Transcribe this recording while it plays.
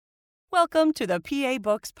Welcome to the PA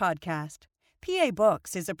Books Podcast. PA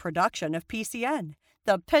Books is a production of PCN,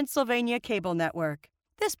 the Pennsylvania Cable Network.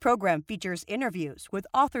 This program features interviews with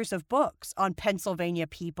authors of books on Pennsylvania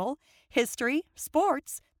people, history,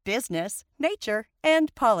 sports, business, nature,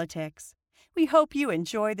 and politics. We hope you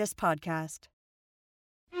enjoy this podcast.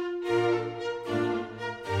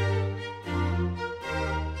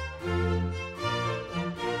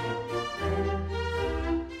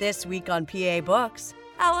 This week on PA Books,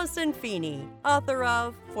 Allison Feeney, author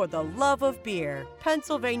of For the Love of Beer,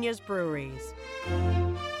 Pennsylvania's Breweries.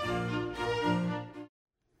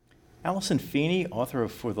 Allison Feeney, author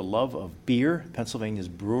of For the Love of Beer, Pennsylvania's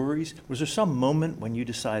Breweries. Was there some moment when you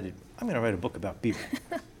decided, I'm going to write a book about beer?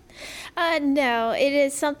 No, it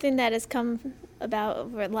is something that has come about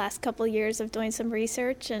over the last couple of years of doing some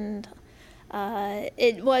research, and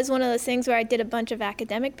it was one of those things where I did a bunch of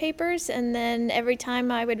academic papers, and then every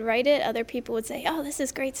time I would write it, other people would say, oh, this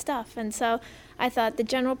is great stuff. And so I thought the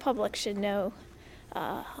general public should know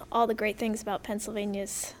all the great things about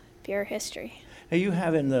Pennsylvania's beer history. Now you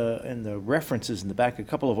have in the references in the back a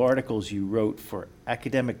couple of articles you wrote for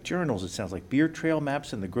academic journals. It sounds like beer trail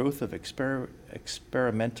maps and the growth of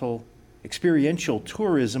experiential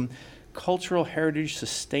tourism, cultural heritage,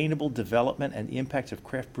 sustainable development, and the impact of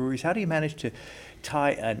craft breweries. How do you manage to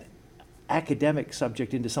tie an academic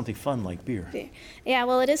subject into something fun like beer? Yeah,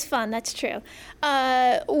 well, it is fun, that's true.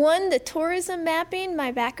 The tourism mapping,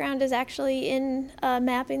 my background is actually in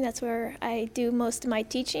mapping. That's where I do most of my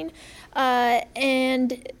teaching.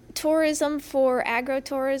 And tourism for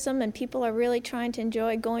agro-tourism, and people are really trying to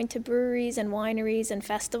enjoy going to breweries and wineries and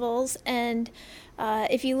festivals. And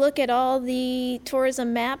if you look at all the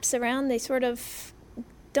tourism maps around, they sort of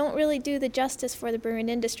don't really do the justice for the brewing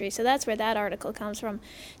industry. So that's where that article comes from.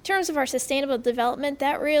 In terms of our sustainable development,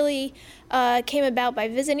 that really came about by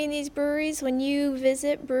visiting these breweries. When you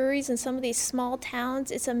visit breweries in some of these small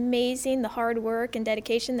towns, it's amazing the hard work and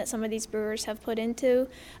dedication that some of these brewers have put into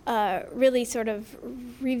really sort of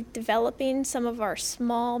redeveloping some of our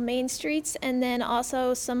small main streets, and then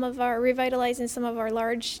also revitalizing some of our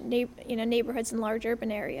large neighborhoods and large urban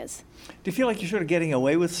areas. Do you feel like you're sort of getting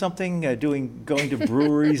away with something, going to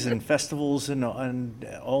breweries and festivals and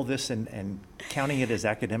all this and counting it as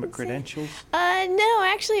academic credentials? No,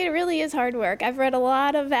 actually it really is hard work. I've read a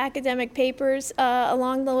lot of academic papers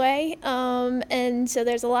along the way, and so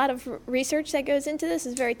there's a lot of research that goes into this.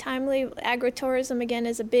 It's very timely. Agritourism, again,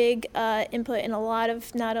 is a big input in a lot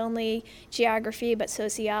of not only geography, but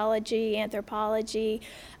sociology, anthropology.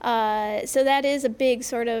 So that is a big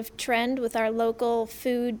sort of trend with our local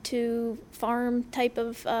food to farm type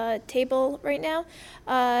of table right now.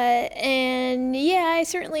 And yeah, I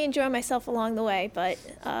certainly enjoy myself along the way, but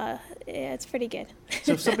yeah, it's pretty good.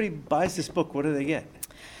 So if somebody buys this book, what do they get?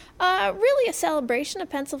 Really a celebration of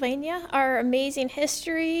Pennsylvania, our amazing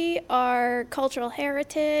history, our cultural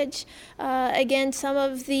heritage, again, some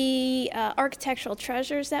of the architectural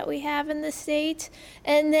treasures that we have in the state,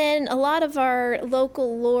 and then a lot of our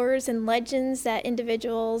local lores and legends that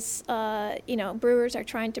individuals, brewers are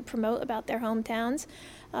trying to promote about their hometowns.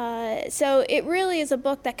 So it really is a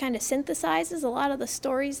book that kind of synthesizes a lot of the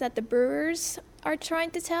stories that the brewers are trying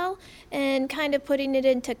to tell and kind of putting it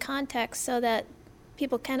into context so that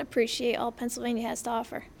people can appreciate all Pennsylvania has to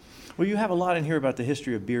offer. Well, you have a lot in here about the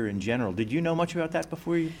history of beer in general. Did you know much about that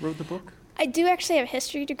before you wrote the book? I do actually have a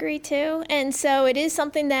history degree too, and so it is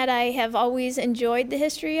something that I have always enjoyed the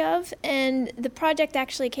history of. And the project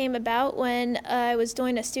actually came about when I was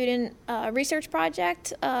doing a student research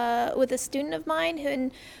project with a student of mine,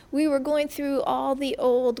 and we were going through all the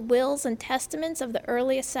old wills and testaments of the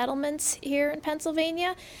earliest settlements here in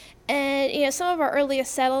Pennsylvania. And some of our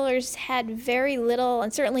earliest settlers had very little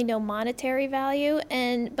and certainly no monetary value,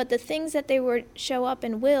 but the things that they would show up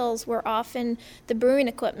in wills were often the brewing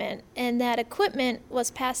equipment, and that equipment was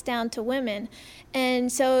passed down to women. And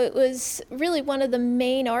so it was really one of the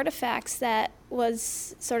main artifacts that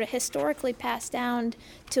was sort of historically passed down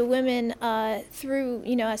to women through,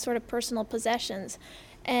 as sort of personal possessions.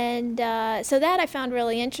 And so that I found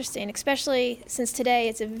really interesting, especially since today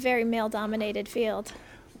it's a very male-dominated field.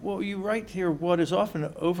 Well, you write here, what is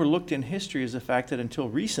often overlooked in history is the fact that until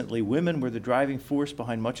recently, women were the driving force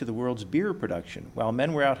behind much of the world's beer production. While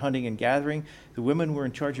men were out hunting and gathering, the women were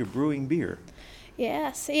in charge of brewing beer.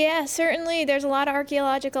 Yes, yeah, certainly there's a lot of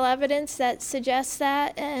archaeological evidence that suggests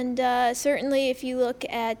that, and certainly if you look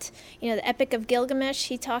at, the Epic of Gilgamesh,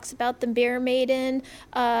 he talks about the beer maiden.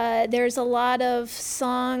 There's a lot of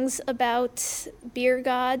songs about beer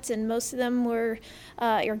gods, and most of them were,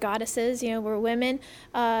 or goddesses, were women.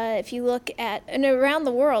 If you look at, and around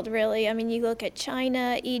the world really, you look at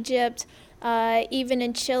China, Egypt, Even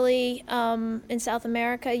in Chile, in South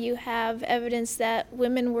America, you have evidence that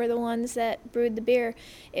women were the ones that brewed the beer.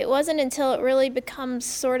 It wasn't until it really becomes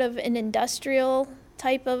sort of an industrial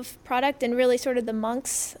type of product, and really sort of the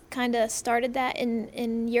monks kind of started that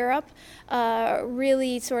in Europe,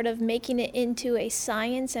 really sort of making it into a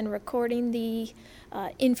science and recording the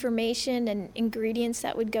information and ingredients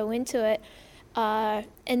that would go into it.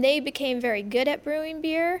 And they became very good at brewing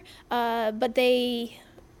beer, but they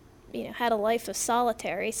had a life of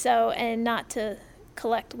solitary, and not to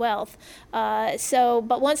collect wealth.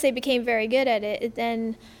 But once they became very good at it,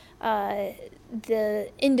 then the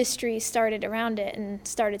industry started around it and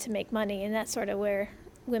started to make money, and that's sort of where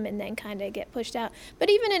women then kind of get pushed out. But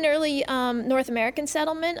even in early North American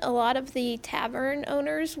settlement, a lot of the tavern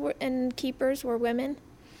owners and keepers were women.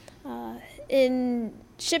 In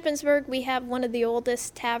Shippensburg, we have one of the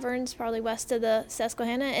oldest taverns, probably west of the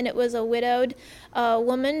Susquehanna, and it was a widowed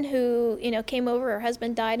woman who, came over. Her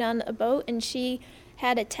husband died on a boat, and she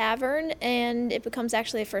had a tavern, and it becomes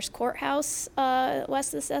actually the first courthouse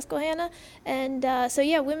west of the Susquehanna. And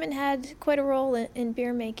women had quite a role in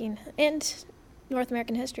beer making and North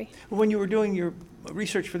American history. When you were doing your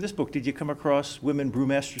research for this book, did you come across women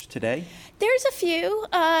brewmasters today? There's a few.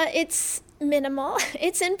 It's minimal.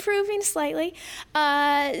 It's improving slightly.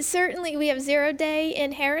 Certainly, we have Zero Day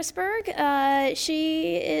in Harrisburg.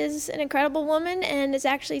 She is an incredible woman and is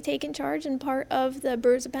actually taken charge and part of the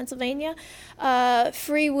Brewers of Pennsylvania.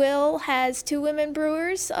 Free Will has 2 women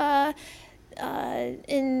brewers.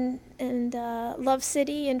 Love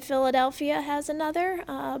City in Philadelphia has another.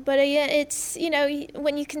 It's,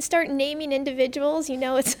 when you can start naming individuals,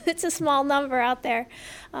 it's a small number out there.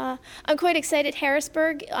 I'm quite excited.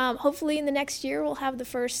 Harrisburg, hopefully in the next year, we'll have the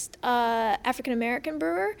first African-American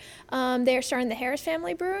brewer. They are starting the Harris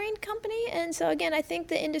Family Brewing Company. And so, again, I think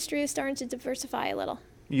the industry is starting to diversify a little.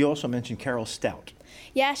 You also mentioned Carol Stout.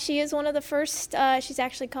 Yeah, she is one of the first. She's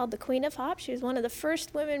actually called the Queen of Hops. She was one of the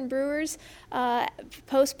first women brewers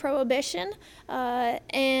post-Prohibition,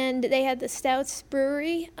 and they had the Stouts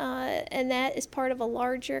Brewery, and that is part of a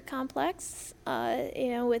larger complex,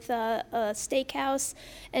 with a steakhouse,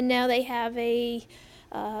 and now they have a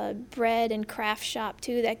bread and craft shop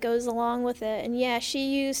too that goes along with it. And yeah,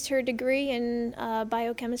 she used her degree in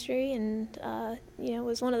biochemistry, and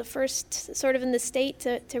was one of the first sort of in the state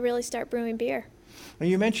to really start brewing beer. Now,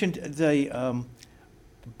 you mentioned the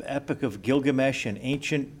Epic of Gilgamesh and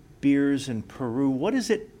ancient beers in Peru. What is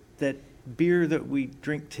it that beer that we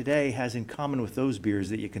drink today has in common with those beers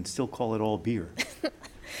that you can still call it all beer?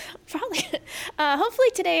 Probably. Hopefully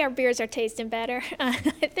today our beers are tasting better. I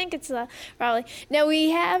think it's probably. Now we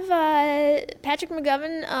have Patrick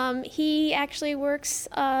McGovern. He actually works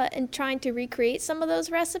in trying to recreate some of those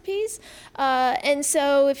recipes. And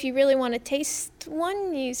so if you really want to taste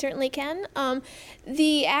one, you certainly can.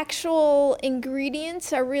 The actual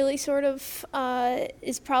ingredients are really sort of,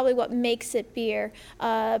 is probably what makes it beer.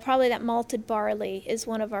 Probably that malted barley is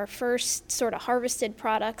one of our first sort of harvested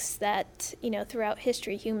products that, throughout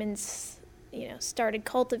history humans started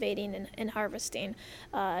cultivating and harvesting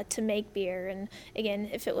to make beer. And again,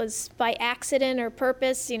 if it was by accident or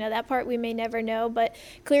purpose, that part we may never know, but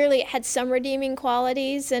clearly it had some redeeming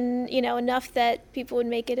qualities, and enough that people would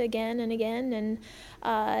make it again and again. And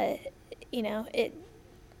it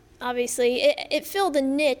obviously it filled a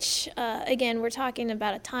niche. Again, we're talking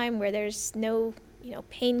about a time where there's no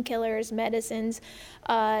painkillers, medicines.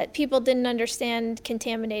 People didn't understand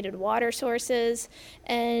contaminated water sources,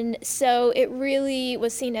 and so it really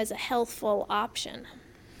was seen as a healthful option.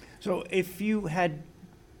 So if you had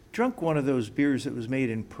drunk one of those beers that was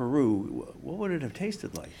made in Peru, what would it have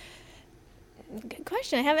tasted like? Good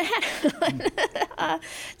question. I haven't had one.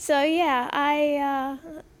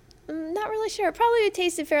 I'm not really sure. It probably would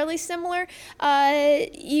tasted fairly similar.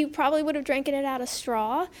 You probably would have drank it out of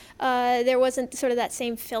straw. There wasn't sort of that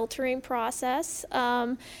same filtering process.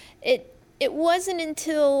 It wasn't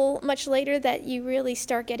until much later that you really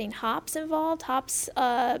start getting hops involved. Hops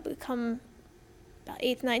become about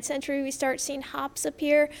 8th, 9th century. We start seeing hops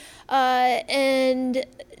appear, and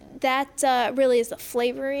that really is the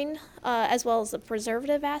flavoring as well as the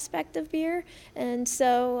preservative aspect of beer. And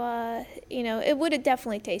so, it would have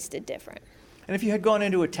definitely tasted different. And if you had gone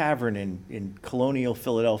into a tavern in colonial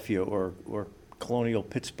Philadelphia or colonial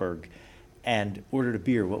Pittsburgh and ordered a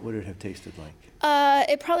beer, what would it have tasted like?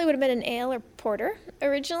 It probably would have been an ale or porter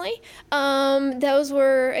originally. Those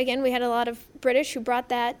were, again, we had a lot of British who brought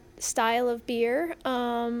that style of beer,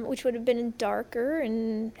 which would have been darker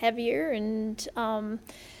and heavier, and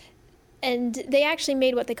And they actually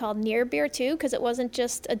made what they called near beer too, because it wasn't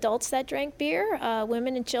just adults that drank beer.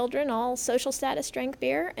 Women and children, all social status, drank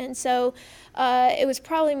beer. And so it was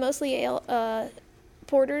probably mostly ale,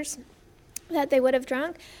 porters that they would have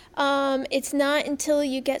drunk. It's not until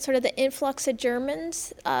you get sort of the influx of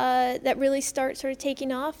Germans that really start sort of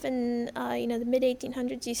taking off. And, the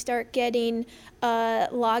mid-1800s, you start getting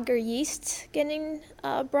lager yeast getting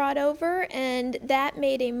brought over. And that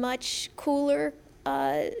made a much cooler,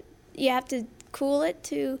 you have to cool it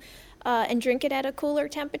to and drink it at a cooler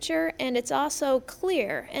temperature, and it's also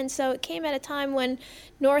clear. And so it came at a time when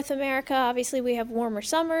North America, obviously we have warmer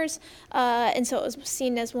summers, and so it was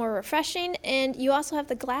seen as more refreshing. And you also have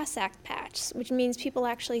the Glass Act patch, which means people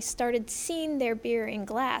actually started seeing their beer in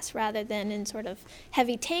glass rather than in sort of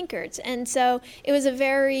heavy tankards. And so it was a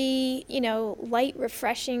very, light,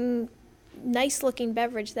 refreshing, nice-looking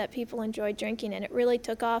beverage that people enjoyed drinking, and it really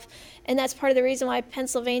took off. And that's part of the reason why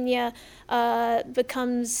Pennsylvania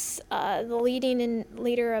becomes the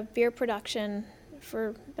leader of beer production.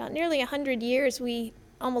 For about nearly 100 years, we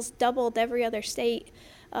almost doubled every other state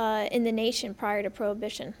in the nation prior to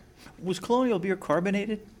Prohibition. Was colonial beer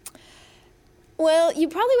carbonated? Well, you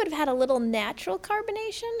probably would have had a little natural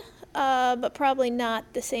carbonation, but probably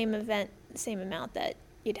not the same amount that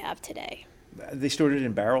you'd have today. They stored it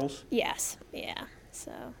in barrels? Yes, yeah.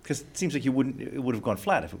 So because it seems like it would have gone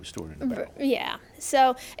flat if it was stored in a barrel. Yeah.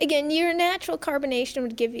 So again, your natural carbonation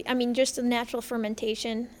would give you, just a natural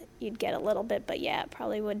fermentation, you'd get a little bit, but yeah, it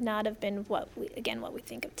probably would not have been what we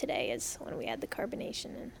think of today as when we had the carbonation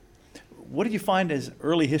in. What did you find as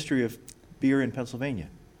early history of beer in Pennsylvania?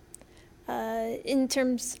 In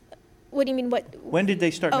terms, what do you mean? When did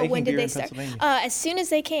they start making beer in Pennsylvania? As soon as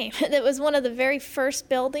they came. That was one of the very first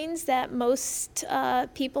buildings that most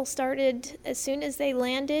people started as soon as they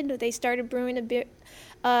landed. They started brewing a beer,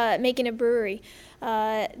 making a brewery.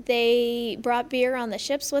 They brought beer on the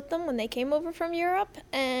ships with them when they came over from Europe,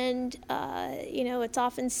 and it's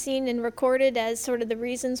often seen and recorded as sort of the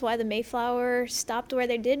reasons why the Mayflower stopped where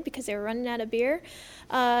they did, because they were running out of beer.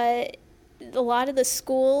 A lot of the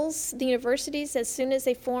schools, the universities, as soon as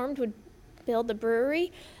they formed, would build a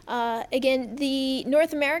brewery. Again, the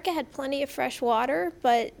North America had plenty of fresh water,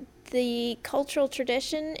 but the cultural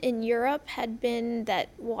tradition in Europe had been that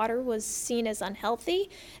water was seen as unhealthy.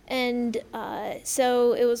 And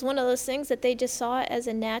so it was one of those things that they just saw as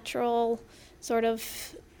a natural sort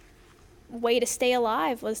of way to stay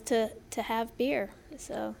alive, was to have beer.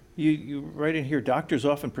 So you write in here, doctors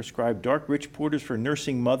often prescribe dark, rich porters for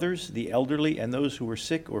nursing mothers, the elderly, and those who were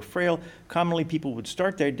sick or frail. Commonly, people would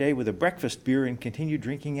start their day with a breakfast beer and continue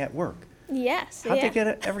drinking at work. Yes. How'd they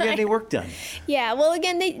ever get any work done? Yeah, well,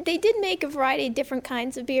 again, they did make a variety of different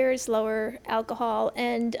kinds of beers, lower alcohol,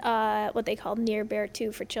 and what they called near beer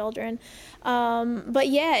too for children. But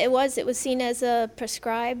yeah, it was seen as a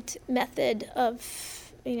prescribed method of.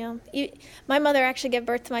 My mother actually gave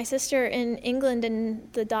birth to my sister in England, and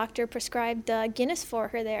the doctor prescribed Guinness for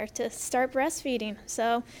her there to start breastfeeding.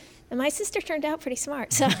 So, and my sister turned out pretty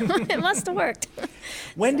smart, so it must have worked.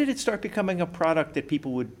 When did it start becoming a product that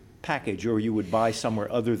people would package or you would buy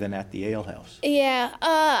somewhere other than at the alehouse? Yeah,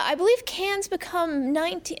 I believe cans become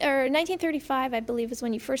 1935, I believe, is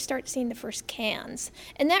when you first start seeing the first cans.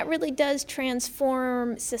 And that really does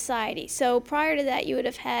transform society. So prior to that, you would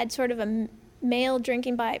have had sort of a male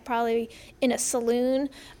drinking by probably in a saloon,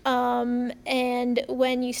 and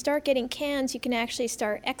when you start getting cans, you can actually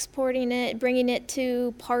start exporting it, bringing it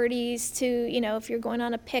to parties, to if you're going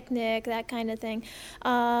on a picnic, that kind of thing,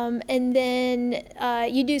 and then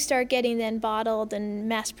you do start getting then bottled and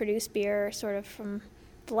mass-produced beer sort of from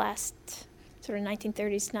the last sort of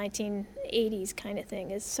 1930s, 1980s kind of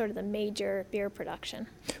thing is sort of the major beer production.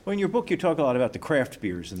 Well, in your book you talk a lot about the craft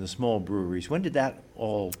beers and the small breweries. When did that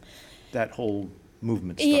whole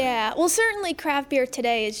movement start? Yeah, well, certainly craft beer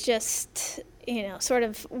today is just, sort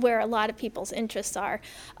of where a lot of people's interests are.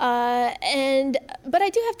 But I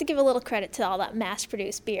do have to give a little credit to all that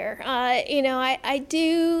mass-produced beer. I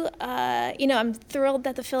do, I'm thrilled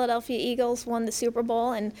that the Philadelphia Eagles won the Super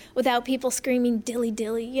Bowl, and without people screaming dilly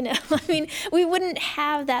dilly, we wouldn't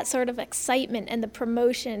have that sort of excitement and the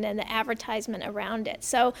promotion and the advertisement around it.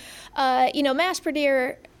 So,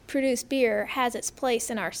 mass-produced beer has its place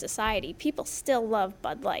in our society. People still love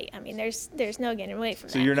Bud Light. I mean, there's no getting away from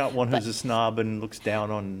that. So you're not one who's a snob and looks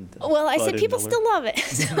down on Well, I Bud said people Miller. still love it.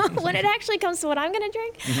 So when it actually comes to what I'm going to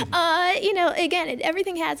drink, again,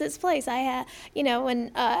 everything has its place.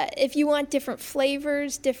 If you want different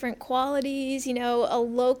flavors, different qualities, a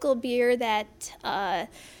local beer that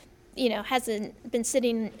hasn't been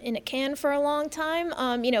sitting in a can for a long time,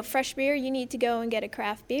 fresh beer, you need to go and get a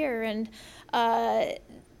craft beer. And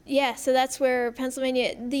Yeah, so that's where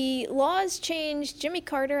Pennsylvania, the laws changed. Jimmy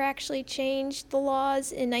Carter actually changed the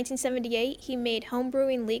laws in 1978. He made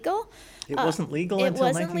homebrewing legal. It wasn't legal until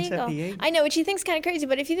 1978? Legal. I know, which you think is kind of crazy,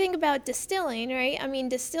 but if you think about distilling, right? I mean,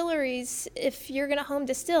 distilleries, if you're going to home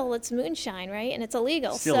distill, it's moonshine, right? And it's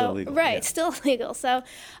illegal. Still illegal. Right, yeah. still illegal. So,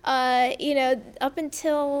 up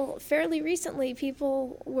until fairly recently,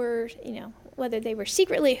 people were, whether they were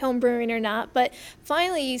secretly homebrewing or not, but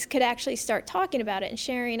finally you could actually start talking about it and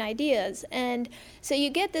sharing ideas. And so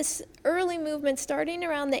you get this early movement starting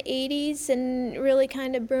around the 80s and really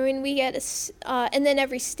kind of brewing. We get, and then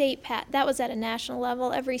every state, that was at a national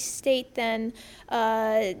level, every state then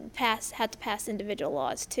had to pass individual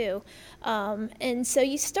laws too. And so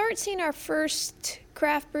you start seeing our first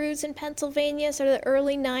craft brews in Pennsylvania, sort of the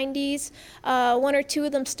early 90s. One or two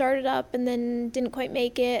of them started up and then didn't quite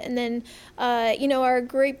make it. And then, our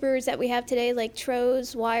great brewers that we have today, like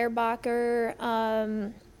Troe's, Weyerbacher,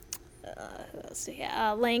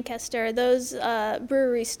 Lancaster, those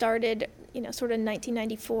breweries started, sort of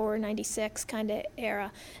 1994, 96 kind of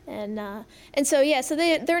era. And so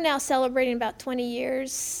they're now celebrating about 20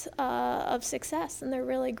 years of success, and they're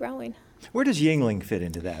really growing. Where does Yuengling fit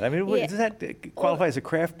into that? I mean, does that qualify as a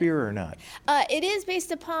craft beer or not? It is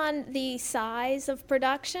based upon the size of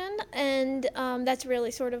production, and that's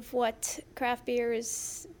really sort of what craft beer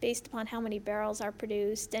is based upon, how many barrels are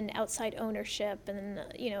produced and outside ownership and,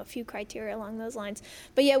 a few criteria along those lines.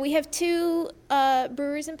 But yeah, we have two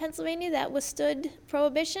breweries in Pennsylvania that withstood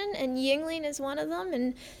Prohibition, and Yuengling is one of them.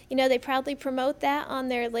 And, they proudly promote that on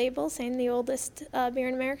their label, saying the oldest beer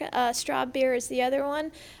in America. Straub Beer is the other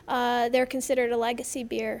one. They're considered a legacy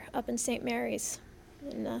beer up in St. Mary's.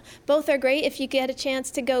 And, both are great. If you get a chance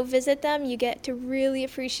to go visit them, you get to really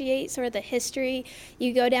appreciate sort of the history.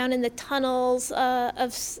 You go down in the tunnels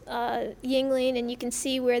of Yuengling, and you can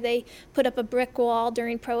see where they put up a brick wall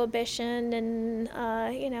during Prohibition, and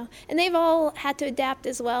and they've all had to adapt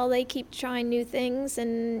as well. They keep trying new things,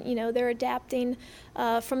 and they're adapting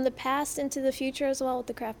from the past into the future as well with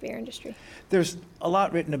the craft beer industry. There's a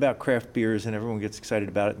lot written about craft beers, and everyone gets excited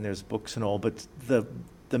about it, and there's books and all, but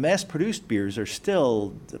the mass-produced beers are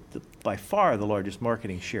still by far the largest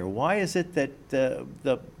marketing share. Why is it that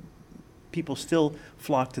the people still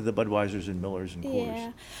flock to the Budweisers and Millers and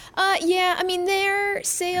Coors? I mean, their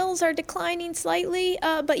sales are declining slightly,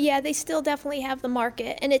 but yeah, they still definitely have the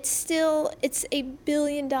market, and it's a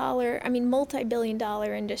billion-dollar,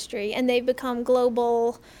 multi-billion-dollar industry, and they've become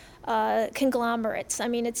global conglomerates. I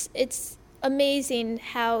mean, it's amazing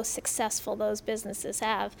how successful those businesses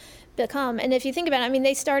have become. And if you think about it,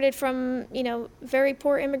 they started from, very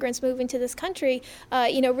poor immigrants moving to this country,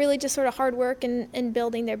 really just sort of hard work and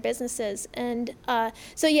building their businesses. And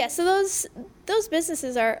so those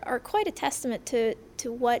businesses are quite a testament to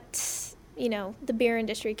what, the beer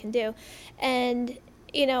industry can do. And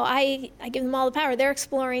I give them all the power. They're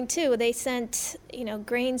exploring too. They sent,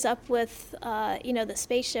 grains up with, the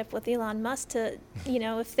spaceship with Elon Musk to,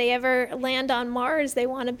 if they ever land on Mars, they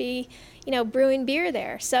want to be, brewing beer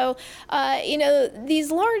there. So,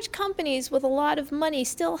 these large companies with a lot of money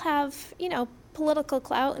still have, political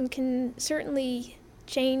clout and can certainly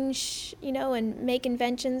change, and make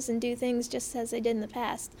inventions and do things just as they did in the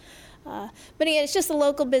past. But again, it's just the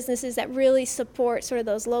local businesses that really support sort of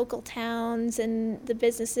those local towns and the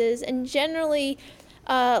businesses. And generally,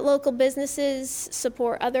 local businesses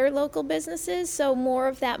support other local businesses, so more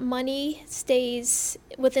of that money stays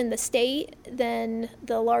within the state than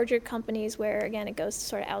the larger companies where, again, it goes to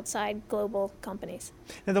sort of outside global companies.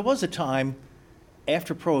 Now, there was a time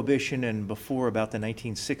after Prohibition and before about the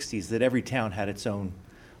 1960s that every town had its own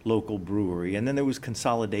local brewery, and then there was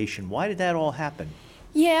consolidation. Why did that all happen?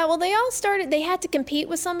 Yeah, well, they had to compete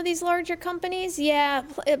with some of these larger companies. Yeah,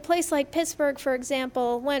 a place like Pittsburgh, for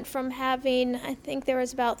example, went from having, I think there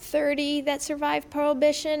was about 30 that survived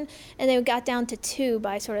Prohibition, and they got down to 2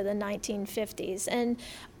 by sort of the 1950s. And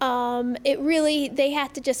they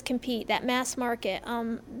had to just compete, that mass market.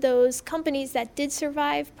 Those companies that did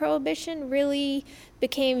survive Prohibition really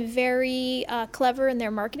became very clever in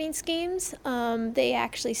their marketing schemes. They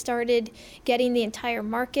actually started getting the entire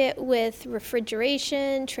market with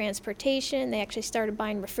refrigeration, transportation. They actually started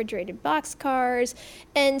buying refrigerated boxcars.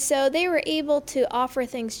 And so they were able to offer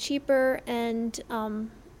things cheaper and,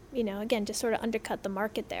 again, just sort of undercut the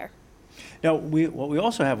market there. Now, what we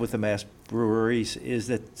also have with the mass breweries is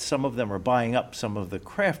that some of them are buying up some of the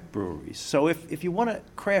craft breweries. So if you want a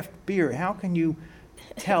craft beer, how can you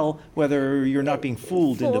tell whether you're not being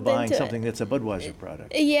fooled into buying something that's a Budweiser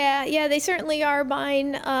product? Yeah, they certainly are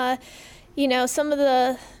buying, some of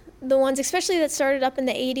the the ones, especially that started up in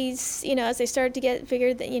the 80s, as they started to get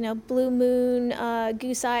bigger, that, Blue Moon,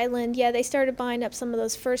 Goose Island, they started buying up some of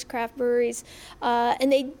those first craft breweries.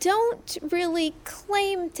 And they don't really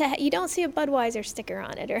claim to, you don't see a Budweiser sticker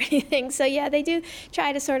on it or anything. So, they do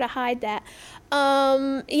try to sort of hide that.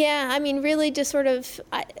 Really just sort of,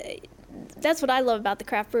 that's what I love about the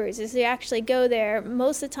craft breweries, is you actually go there.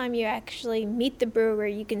 Most of the time you actually meet the brewer.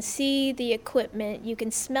 You can see the equipment. You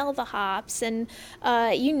can smell the hops. And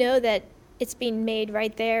you know that it's being made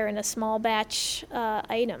right there in a small batch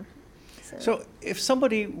item. So if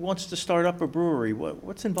somebody wants to start up a brewery,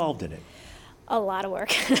 what's involved in it? A lot of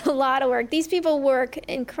work. A lot of work. These people work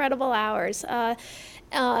incredible hours.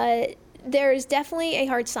 There's definitely a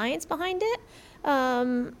hard science behind it.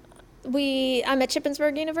 I'm at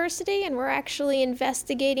Shippensburg University, and we're actually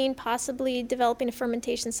investigating possibly developing a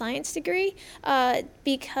fermentation science degree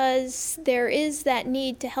because there is that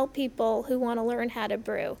need to help people who want to learn how to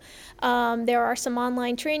brew. There are some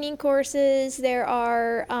online training courses. There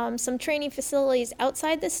are some training facilities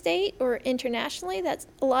outside the state or internationally. That's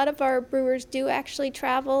a lot of our brewers do actually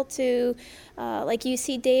travel to, like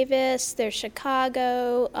UC Davis. There's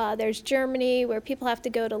Chicago. There's Germany, where people have to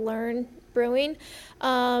go to learn brewing.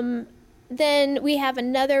 Then we have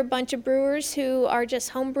another bunch of brewers who are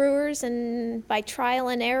just home brewers, and by trial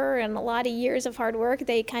and error and a lot of years of hard work,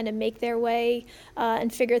 they kind of make their way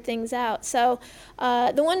and figure things out. So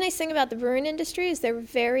the one nice thing about the brewing industry is they're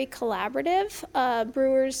very collaborative.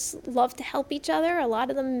 Brewers love to help each other. A lot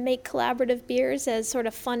of them make collaborative beers as sort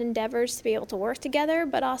of fun endeavors to be able to work together,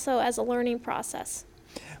 but also as a learning process.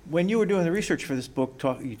 When you were doing the research for this book,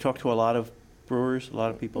 you talked to a lot of brewers, a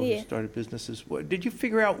lot of people who started businesses. Did you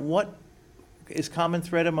figure out what is common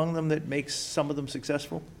thread among them that makes some of them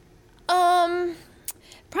successful?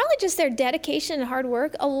 Probably just their dedication and hard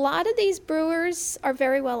work. A lot of these brewers are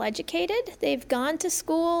very well educated. They've gone to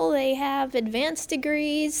school, they have advanced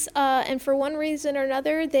degrees, and for one reason or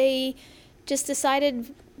another, they just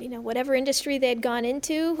decided, whatever industry they had gone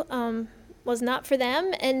into was not for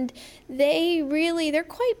them, and they're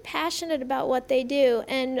quite passionate about what they do.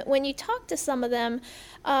 And when you talk to some of them,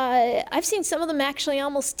 I've seen some of them actually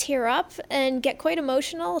almost tear up and get quite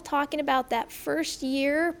emotional talking about that first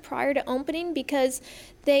year prior to opening, because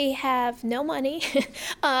they have no money.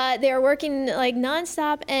 They're working like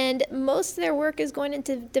nonstop, and most of their work is going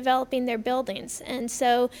into developing their buildings. And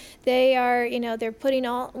so they are, they're putting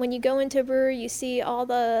when you go into a brewery, you see all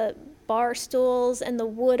the bar stools and the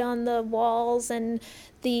wood on the walls and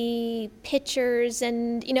the pitchers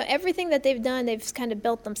and everything that they've done, they've kind of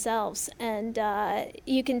built themselves. And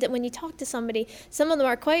when you talk to somebody, some of them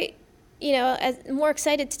are quite more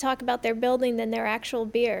excited to talk about their building than their actual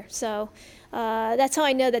beer. So that's how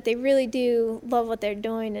I know that they really do love what they're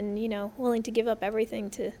doing and willing to give up everything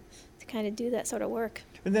to kind of do that sort of work.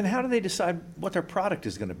 And then how do they decide what their product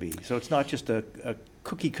is going to be? So it's not just a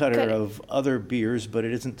cookie cutter of other beers, but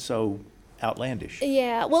it isn't so outlandish.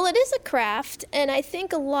 Yeah, well, it is a craft, and I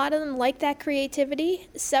think a lot of them like that creativity.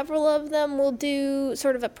 Several of them will do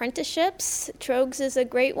sort of apprenticeships. Trogs is a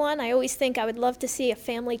great one. I always think I would love to see a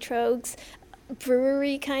family Trogs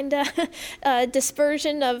brewery kind of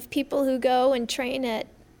dispersion of people who go and train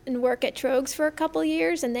and work at Trogs for a couple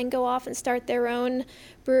years and then go off and start their own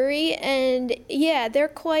brewery. And they're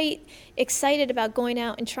quite excited about going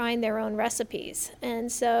out and trying their own recipes.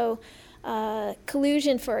 And so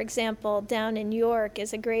Collusion, for example, down in York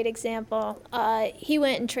is a great example. He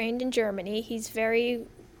went and trained in Germany. He's very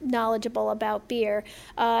knowledgeable about beer.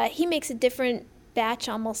 He makes a different batch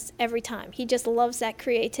almost every time. He just loves that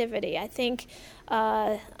creativity. I think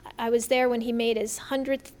I was there when he made his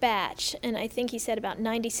 100th batch, and I think he said about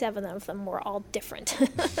 97 of them were all different.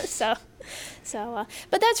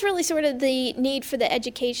 But that's really sort of the need for the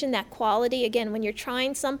education, that quality. Again, when you're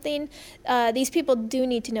trying something, these people do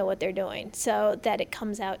need to know what they're doing so that it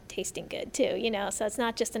comes out tasting good too, so it's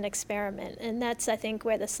not just an experiment. And that's, I think,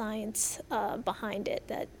 where the science behind it,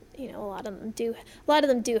 that a lot of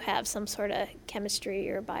them do have some sort of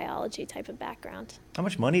chemistry or biology type of background. How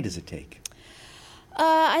much money does it take?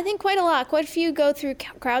 I think quite a lot. Quite a few go through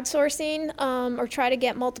crowdsourcing or try to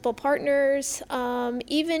get multiple partners.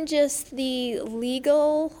 Even just the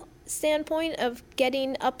legal standpoint of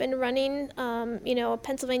getting up and running,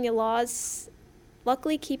 Pennsylvania laws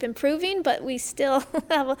luckily keep improving, but we still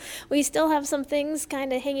have some things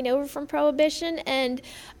kind of hanging over from Prohibition, and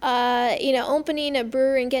opening a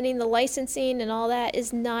brewery and getting the licensing and all that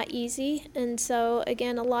is not easy. And so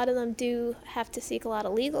again, a lot of them do have to seek a lot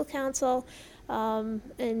of legal counsel. So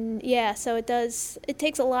it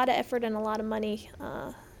takes a lot of effort and a lot of money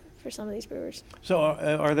for some of these brewers. So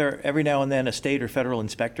are there every now and then a state or federal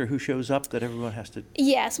inspector who shows up that everyone has to?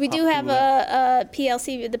 Yes, we do have a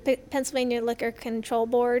PLC, the Pennsylvania Liquor Control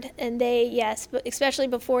Board, and they, yes, but especially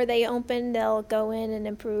before they open, they'll go in and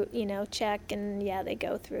improve, check, and they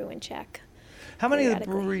go through and check. How many of the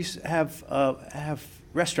breweries have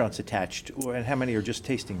restaurants attached, and how many are just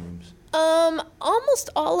tasting rooms? Almost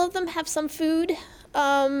all of them have some food,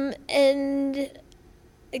 and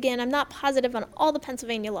again, I'm not positive on all the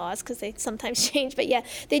Pennsylvania laws because they sometimes change, but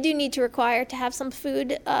they do need to require to have some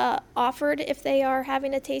food offered if they are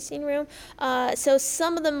having a tasting room. So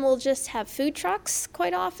some of them will just have food trucks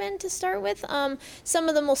quite often to start with. Some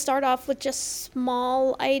of them will start off with just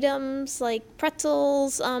small items like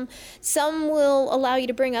pretzels. Some will allow you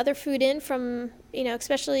to bring other food in from,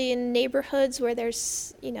 especially in neighborhoods where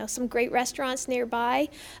there's, some great restaurants nearby.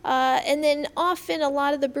 And then often a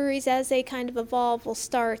lot of the breweries, as they kind of evolve, will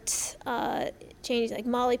start changing, like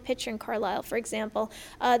Molly Pitcher in Carlisle, for example.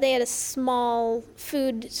 They had a small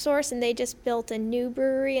food source, and they just built a new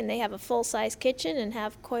brewery, and they have a full-size kitchen and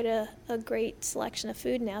have quite a great selection of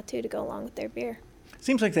food now, too, to go along with their beer.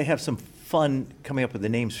 Seems like they have some fun coming up with the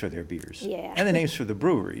names for their beers. Yeah. And the names for the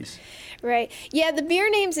breweries. Right. Yeah, the beer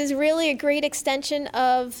names is really a great extension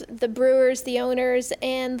of the brewers, the owners,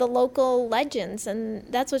 and the local legends. And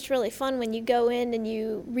that's what's really fun when you go in and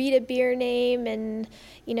you read a beer name and,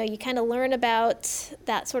 you kind of learn about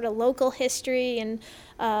that sort of local history. And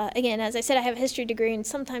again, as I said, I have a history degree, and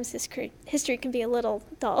sometimes history can be a little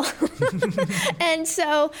dull. And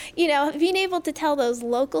so, being able to tell those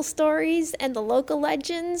local stories and the local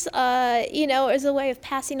legends, is a way of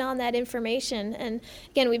passing on that information. And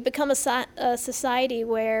again, we've become a society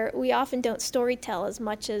where we often don't storytell as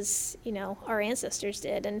much as, our ancestors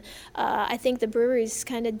did. And I think the breweries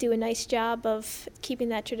kind of do a nice job of keeping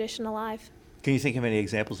that tradition alive. Can you think of any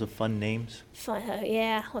examples of fun names? Fun,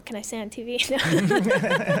 yeah. What can I say on TV? Some of them,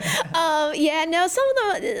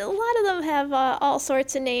 a lot of them have all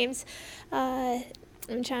sorts of names.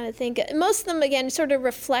 I'm trying to think. Most of them, again, sort of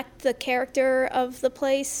reflect the character of the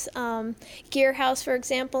place. Gear House, for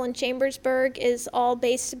example, in Chambersburg is all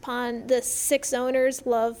based upon the 6 owners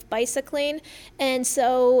love bicycling. And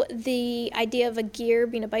so the idea of a gear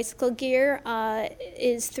being a bicycle gear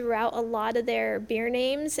is throughout a lot of their beer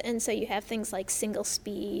names. And so you have things like Single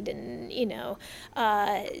Speed and,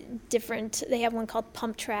 different. They have one called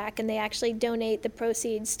Pump Track, and they actually donate the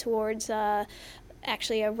proceeds towards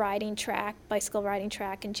actually a bicycle riding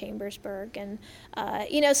track in Chambersburg. And,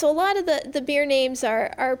 so a lot of the beer names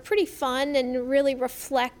are pretty fun and really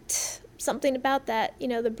reflect something about that,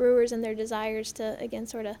 the brewers and their desires to, again,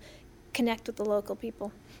 sort of connect with the local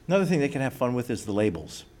people. Another thing they can have fun with is the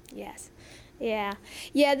labels. Yes. Yeah,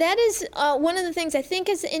 that is one of the things I think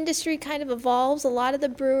as the industry kind of evolves, a lot of the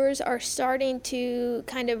brewers are starting to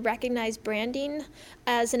kind of recognize branding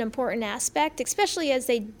as an important aspect, especially as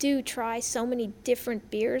they do try so many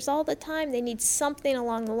different beers all the time. They need something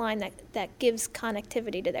along the line that gives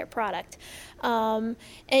connectivity to their product.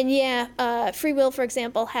 Free Will, for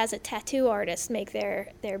example, has a tattoo artist make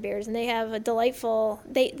their beers, and they have a delightful,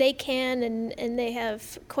 they can and they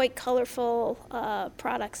have quite colorful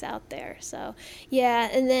products out there. So,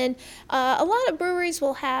 and then a lot of breweries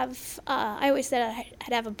will have, I always said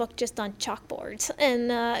I'd have a book just on chalkboards. And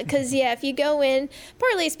because, if you go in,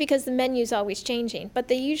 partly it's because the menu's always changing, but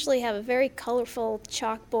they usually have a very colorful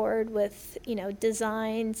chalkboard with,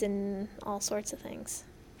 designs and all sorts of things.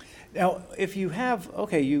 Now, if you have,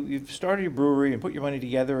 you've started your brewery and put your money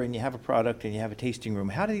together and you have a product and you have a tasting room,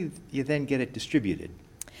 how do you then get it distributed?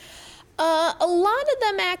 A lot of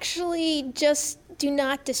them actually just do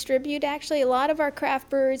not distribute, actually. A lot of our craft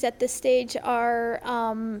brewers at this stage are,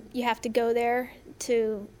 you have to go there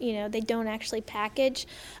to, they don't actually package.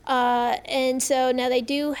 And so now they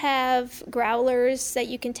do have growlers that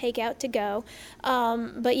you can take out to go.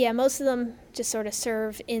 But most of them just sort of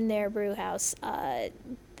serve in their brew house.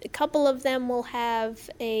 A couple of them will have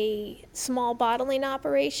a small bottling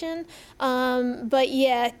operation.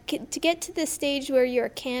 To get to this stage where you're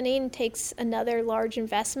canning takes another large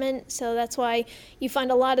investment. So that's why you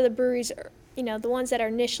find a lot of the breweries, the ones that are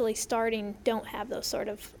initially starting don't have those sort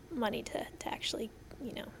of money to actually,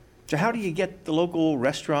 So how do you get the local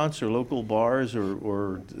restaurants or local bars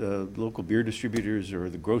or local beer distributors or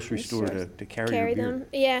the grocery store to carry your beer? Them?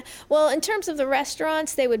 Yeah. Well, in terms of the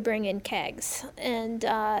restaurants, they would bring in kegs. And,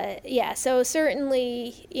 so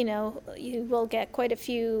certainly, you will get quite a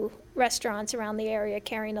few restaurants around the area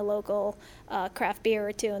carrying a local craft beer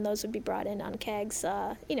or two, and those would be brought in on kegs,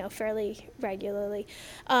 fairly regularly.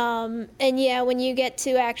 And yeah, when you get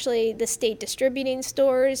to actually the state distributing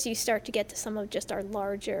stores, you start to get to some of just our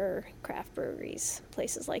larger craft breweries,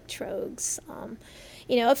 places like Trogs.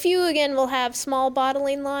 A few, again, will have small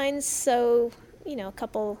bottling lines, so, a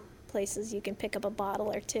couple places you can pick up a bottle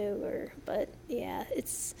or two, but yeah,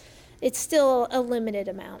 it's still a limited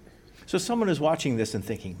amount. So someone is watching this and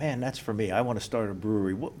thinking, man, that's for me. I want to start a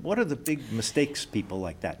brewery. What are the big mistakes people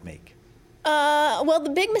like that make? Well,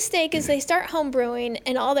 the big mistake is they start home brewing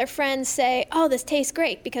and all their friends say, oh, this tastes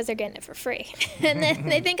great, because they're getting it for free. And then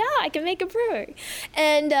they think, oh, I can make a brewery.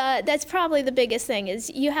 And that's probably the biggest thing,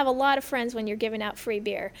 is you have a lot of friends when you're giving out free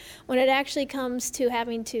beer. When it actually comes to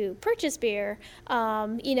having to purchase beer,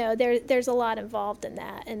 there's a lot involved in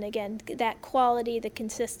that. And again, that quality, the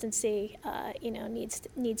consistency,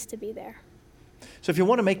 needs to be there. So if you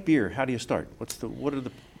want to make beer, how do you start? What are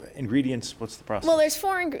the ingredients? What's the process? Well, there's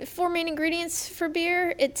four main ingredients for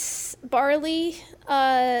beer. It's barley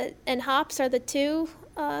and hops are the two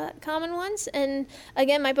common ones. And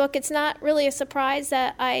again, my book, it's not really a surprise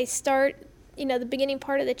that I start, the beginning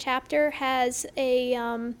part of the chapter has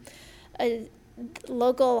a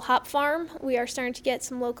local hop farm. We are starting to get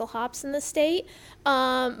some local hops in the state.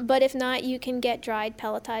 But if not, you can get dried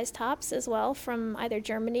pelletized hops as well from either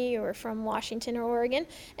Germany or from Washington or Oregon.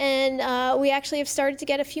 And we actually have started to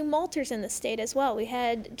get a few malters in the state as well. We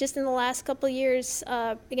had, just in the last couple of years,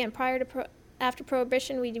 again, after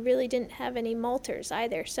Prohibition, we really didn't have any malters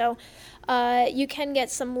either. So you can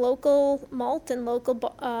get some local malt and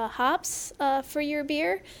local hops for your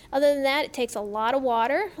beer. Other than that, it takes a lot of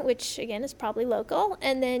water, which again is probably local,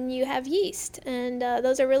 and then you have yeast. And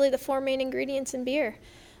those are really the four main ingredients in beer.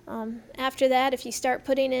 After that, if you start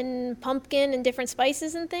putting in pumpkin and different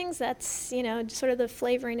spices and things, that's, sort of the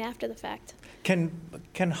flavoring after the fact. Can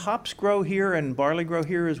hops grow here and barley grow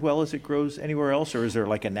here as well as it grows anywhere else, or is there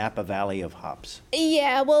like a Napa Valley of hops?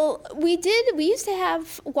 Yeah, well, we used to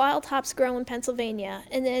have wild hops grow in Pennsylvania,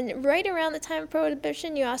 and then right around the time of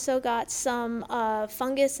Prohibition, you also got some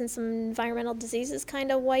fungus and some environmental diseases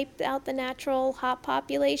kind of wiped out the natural hop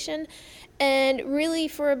population. And really,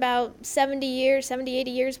 for about 70, 80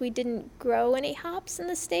 years, we didn't grow any hops in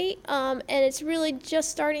the state. And it's really just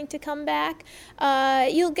starting to come back.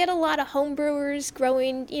 You'll get a lot of home brewers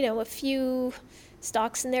growing, a few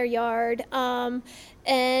stalks in their yard. But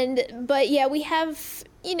yeah, we have,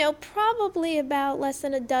 probably about less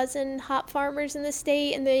than a dozen hop farmers in the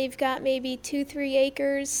state, and they've got maybe 2-3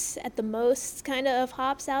 acres at the most kind of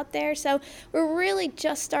hops out there. So we're really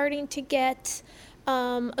just starting to get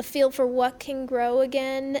a feel for what can grow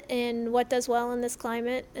again and what does well in this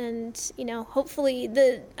climate. And, hopefully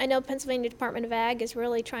I know Pennsylvania Department of Ag is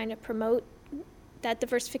really trying to promote that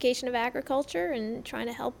diversification of agriculture and trying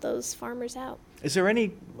to help those farmers out. Is there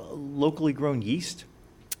any locally grown yeast?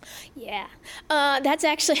 Yeah, that's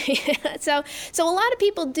actually, so a lot of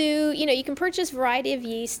people do, you can purchase a variety of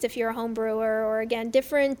yeast if you're a home brewer, or again,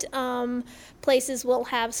 different places will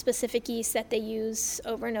have specific yeast that they use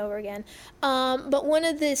over and over again. But one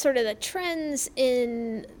of the sort of the trends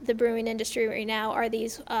in the brewing industry right now are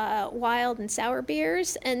these wild and sour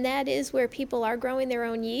beers, and that is where people are growing their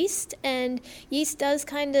own yeast, and yeast does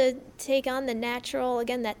kind of take on the natural,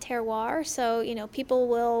 again, that terroir. So, people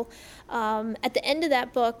will, at the end of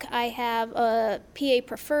that book, I have a PA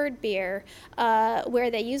preferred beer where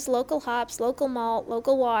they use local hops, local malt,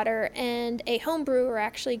 local water, and a home brewer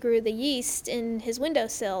actually grew the yeast in his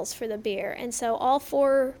windowsills for the beer. And so all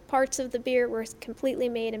 4 parts of the beer were completely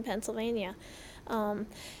made in Pennsylvania.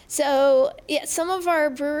 So yeah, some of our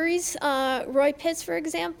breweries, Roy Pitts, for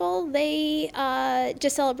example, they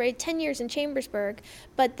just celebrated 10 years in Chambersburg,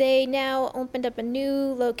 but they now opened up a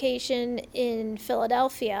new location in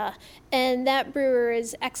Philadelphia, and that brewer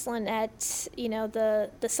is excellent at, the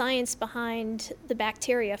science behind the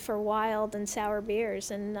bacteria for wild and sour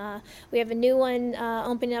beers. And we have a new one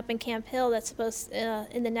opening up in Camp Hill that's supposed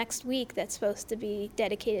in the next week that's supposed to be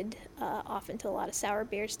dedicated often to a lot of sour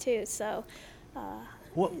beers too. So.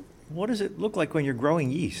 What does it look like when you're growing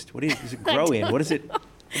yeast? What does it grow in? What does it look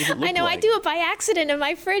I know, like? I do it by accident in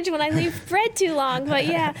my fridge when I leave bread too long. But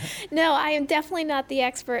yeah, no, I am definitely not the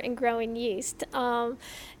expert in growing yeast. On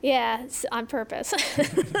purpose.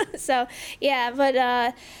 So yeah,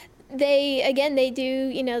 but they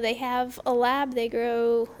do, they have a lab. They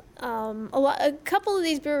grow a couple of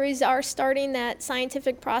these breweries are starting that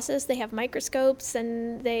scientific process. They have microscopes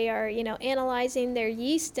and they are, analyzing their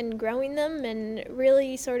yeast and growing them and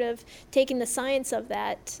really sort of taking the science of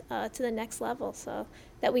that to the next level, so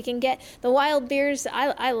that we can get the wild beers.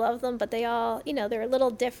 I love them, but they all, they're a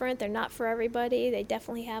little different. They're not for everybody. They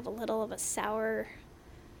definitely have a little of a sour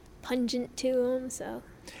pungent to them. So,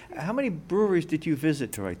 how many breweries did you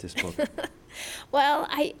visit to write this book? Well,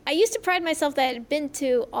 I used to pride myself that I had been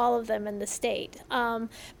to all of them in the state,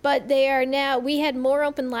 but they are now. We had more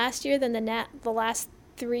open last year than the last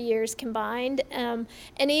 3 years combined, and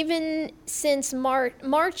even since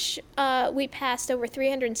March, we passed over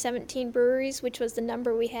 317 breweries, which was the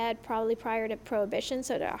number we had probably prior to Prohibition,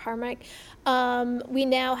 so to Harmonic. We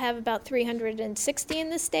now have about 360 in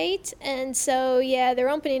the state, and so yeah, they're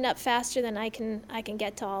opening up faster than I can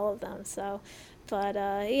get to all of them. So, but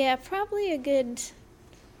yeah, probably a good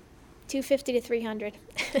 250 to 300.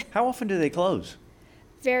 How often do they close?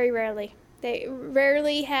 Very rarely. They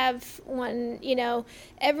rarely have one,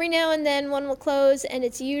 every now and then one will close, and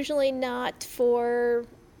it's usually not for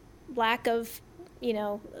lack of,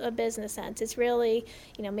 a business sense. It's really,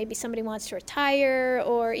 maybe somebody wants to retire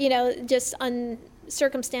or, just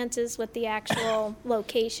circumstances with the actual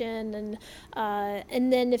location.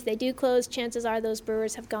 And then if they do close, chances are those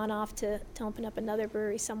brewers have gone off to open up another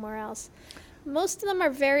brewery somewhere else. Most of them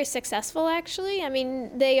are very successful, actually. I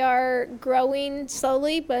mean, they are growing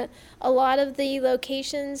slowly, but a lot of the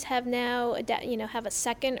locations have now, have a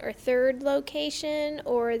second or third location,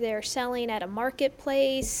 or they're selling at a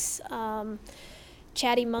marketplace.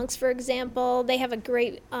 Chatty Monks, for example, they have a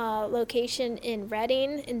great location in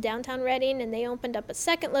Reading, in downtown Reading, and they opened up a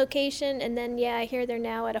second location. And then, I hear they're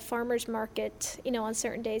now at a farmer's market, on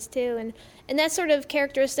certain days too. And that's sort of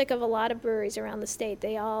characteristic of a lot of breweries around the state.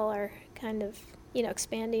 They all are kind of,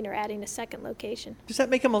 expanding or adding a second location. Does that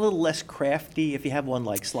make them a little less crafty if you have one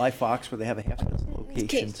like Sly Fox where they have a half dozen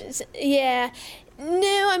locations? Yeah.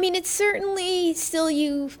 No, I mean, it's certainly still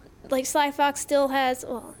like Sly Fox still has,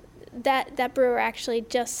 well, that brewer actually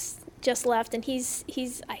just left, and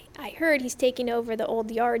I heard he's taking over the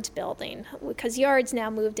old Yards building, because Yards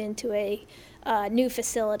now moved into a new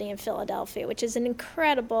facility in Philadelphia, which is an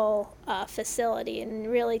incredible facility and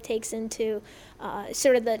really takes into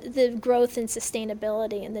sort of the growth and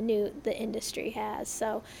sustainability and the industry has.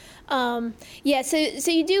 So, so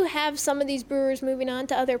you do have some of these brewers moving on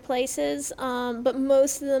to other places, but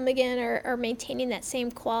most of them, again, are maintaining that same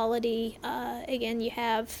quality. Again, you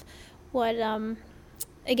have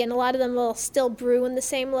again, a lot of them will still brew in the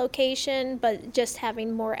same location, but just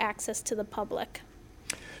having more access to the public.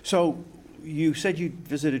 So you said you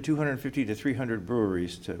visited 250 to 300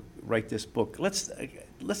 breweries to write this book. Let's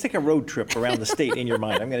take a road trip around the state in your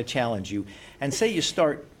mind. I'm going to challenge you. And say you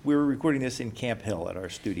start, we're recording this in Camp Hill at our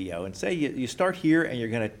studio, and say you start here and you're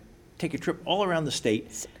going to take a trip all around the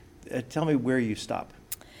state. Tell me where you stop.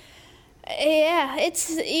 Yeah,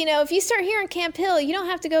 it's, if you start here in Camp Hill, you don't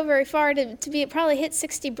have to go very far to probably hit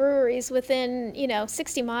 60 breweries within,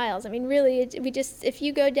 60 miles. I mean, really, if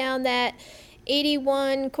you go down that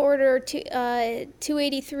 81 corridor to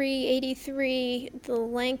 283, 83, the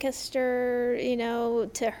Lancaster,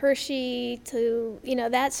 to Hershey, to,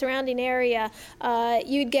 that surrounding area,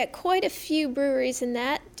 you'd get quite a few breweries in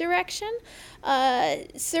that direction.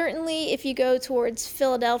 Certainly, if you go towards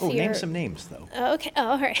Philadelphia. Oh, name some names, though. Okay. Oh,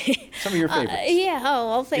 all right. Some of your favorites.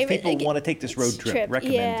 Favorite. If people want to take this road trip,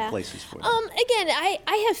 recommend places for them. Again,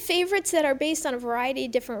 I have favorites that are based on a variety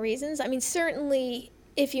of different reasons. I mean, certainly,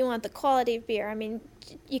 if you want the quality of beer, I mean,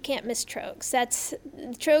 you can't miss Trogs.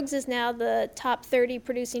 Trogs is now the top 30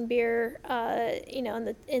 producing beer,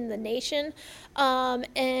 in the nation,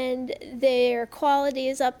 and their quality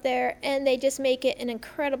is up there, and they just make it an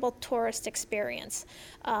incredible tourist experience.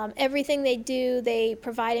 Everything they do, they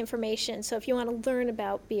provide information. So if you want to learn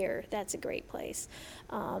about beer, that's a great place.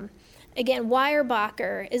 Again,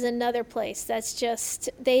 Weyerbacher is another place that's just,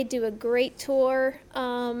 they do a great tour.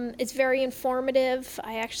 It's very informative.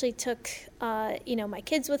 I actually took, my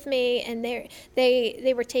kids with me, and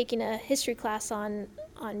they were taking a history class on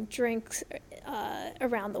drinks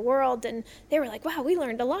around the world, and they were like, wow, we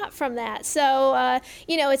learned a lot from that. So,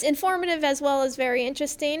 it's informative as well as very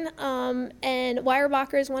interesting. And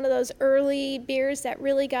Weyerbacher is one of those early beers that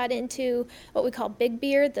really got into what we call big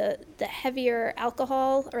beer, the heavier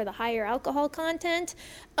alcohol or the higher alcohol content.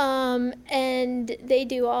 And they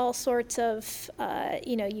do all sorts of,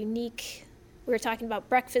 unique, we were talking about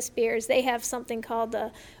breakfast beers. They have something called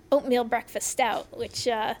the oatmeal breakfast stout, which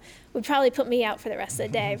would probably put me out for the rest of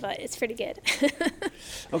the day, but it's pretty good.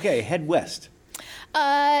 Okay, head west.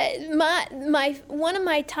 One of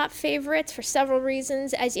my top favorites for several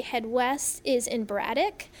reasons as you head west is in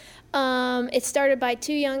Braddock. It started by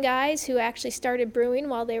two young guys who actually started brewing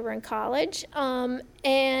while they were in college.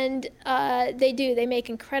 And they make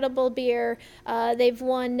incredible beer. They've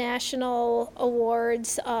won national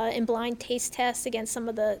awards in blind taste tests against some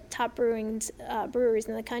of the top breweries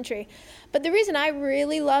in the country. But the reason I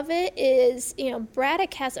really love it is,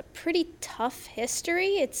 Braddock has a pretty tough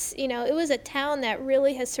history. It was a town that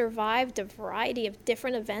really has survived a variety of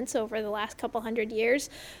different events over the last couple hundred years,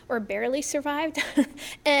 or barely survived.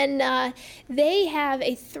 And they have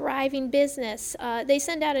a thriving business. They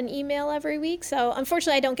send out an email every week, so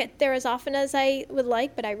unfortunately I don't get there as often as I would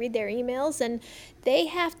like, but I read their emails, and they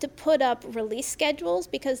have to put up release schedules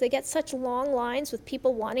because they get such long lines with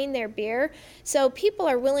people wanting their beer. So people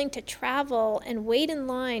are willing to travel and wait in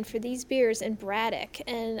line for these beers in Braddock.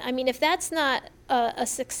 And I mean, if that's not a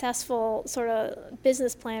successful sort of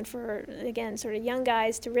business plan for, again, sort of young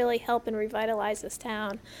guys to really help and revitalize this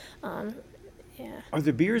town. Yeah. Are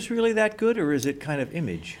the beers really that good, or is it kind of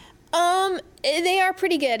image? They are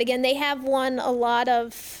pretty good. Again, they have won a lot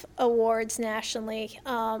of awards nationally.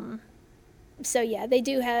 So yeah, they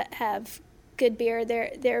do have good beer.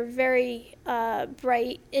 They're very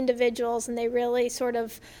bright individuals, and they really sort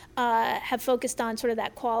of have focused on sort of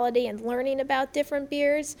that quality and learning about different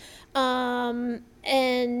beers. But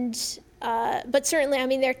certainly, I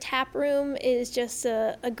mean, their tap room is just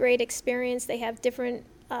a great experience. They have different.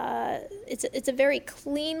 It's a very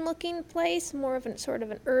clean looking place, more of sort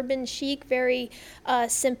of an urban chic, very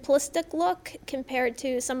simplistic look compared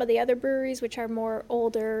to some of the other breweries, which are more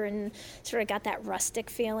older and sort of got that rustic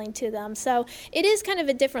feeling to them. So it is kind of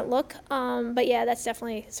a different look, but yeah, that's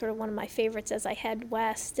definitely sort of one of my favorites as I head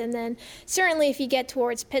west. And then certainly if you get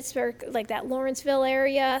towards Pittsburgh, like that Lawrenceville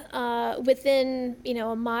area, within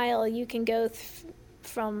a mile you can go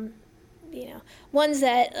from ones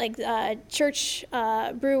that like Church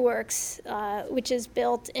Brew Works, which is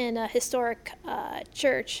built in a historic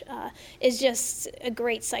church, is just a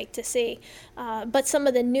great sight to see. But some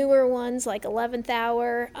of the newer ones, like 11th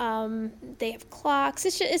Hour, they have clocks.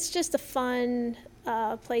 It's just a fun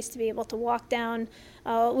place to be able to walk down.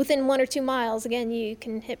 Within 1 or 2 miles, again, you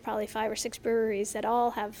can hit probably 5 or 6 breweries that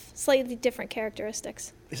all have slightly different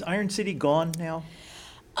characteristics. Is Iron City gone now?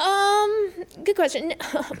 Good question.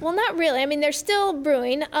 Well, not really. I mean, they're still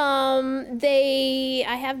brewing.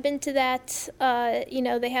 I have been to that.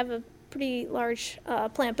 They have a pretty large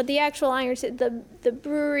plant, but the actual Iron City, the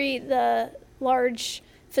brewery, the large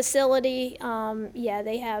facility,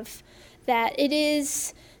 they have that.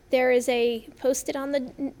 There is a posted on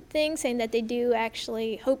the thing saying that they do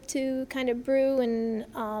actually hope to kind of brew, and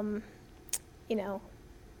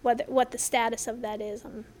what the status of that is,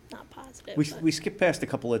 I'm not positive. We skipped past a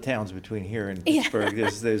couple of towns between here and Pittsburgh. Yeah.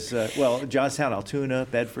 There's Johnstown, Altoona,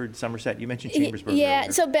 Bedford, Somerset. You mentioned Chambersburg. Yeah,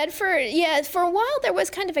 earlier. So Bedford, for a while there was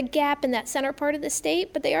kind of a gap in that center part of the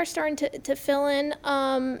state, but they are starting to fill in.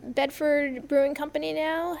 Bedford Brewing Company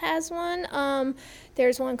now has one.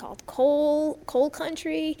 There's one called Coal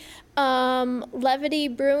Country. Levity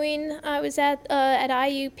Brewing, I was at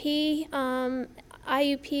IUP.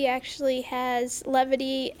 IUP actually has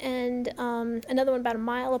Levity and another one about a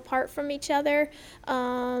mile apart from each other.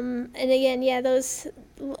 And again, those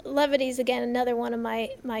Levity's again another one of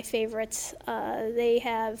my favorites. They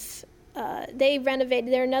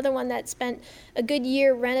renovated. They're another one that spent a good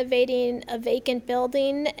year renovating a vacant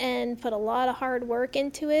building and put a lot of hard work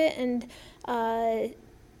into it, and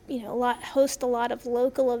host a lot of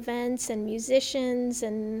local events and musicians,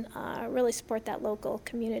 and really support that local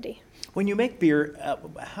community. When you make beer,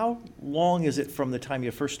 how long is it from the time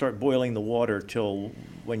you first start boiling the water till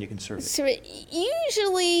when you can serve it? So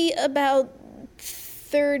usually about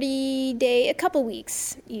 30 days, a couple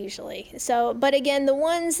weeks usually. So, but again, the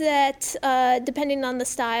ones that, depending on the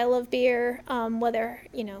style of beer, whether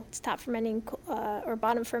it's top fermenting or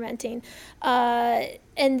bottom fermenting, and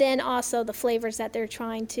then also the flavors that they're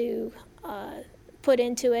trying to put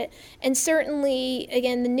into it. And certainly,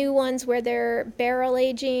 again, the new ones where they're barrel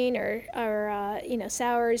aging or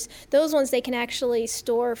sours, those ones they can actually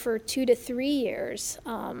store for 2 to 3 years,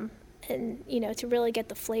 and to really get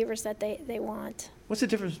the flavors that they want. What's the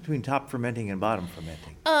difference between top fermenting and bottom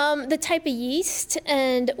fermenting? The type of yeast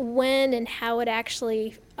and when and how it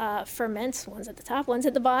actually ferments. One's at the top, one's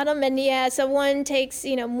at the bottom. And so one takes,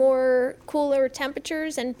 more cooler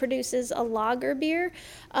temperatures and produces a lager beer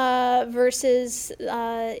versus,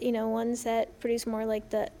 ones that produce more like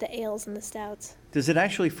the ales and the stouts. Does it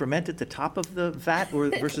actually ferment at the top of the vat or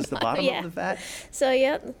versus the bottom of the vat? So,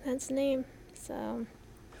 that's the name. So.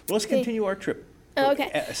 Well, let's continue our trip.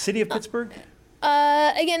 Okay. City of Pittsburgh?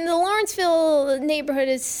 Again, the Lawrenceville neighborhood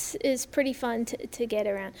is pretty fun to get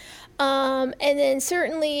around. And then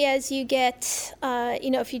certainly as you get,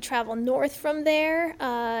 if you travel north from there,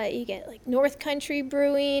 you get like North Country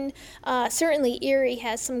Brewing. Certainly Erie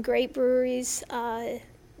has some great breweries.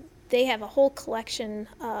 They have a whole collection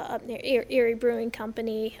up near Erie Brewing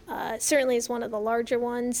Company. Certainly is one of the larger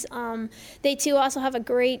ones. They too also have a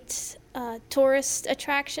great tourist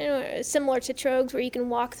attraction similar to Trogs, where you can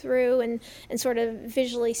walk through and sort of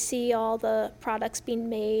visually see all the products being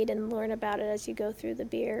made and learn about it as you go through the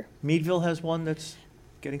beer. Meadville has one that's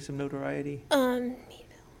getting some notoriety. Meadville.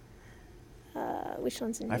 Which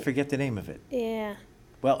one's in Meadville? I forget the name of it. Yeah.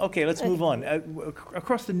 Well, okay, let's move on.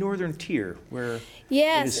 Across the northern tier, where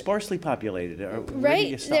it is sparsely populated, where do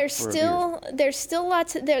you stop for a beer? There's still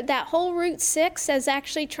lots. That whole Route 6 is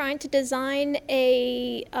actually trying to design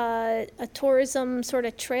a tourism sort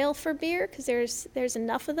of trail for beer, because there's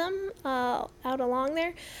enough of them out along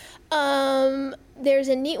there. There's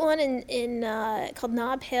a neat one in called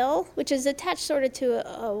Nob Hill, which is attached sort of to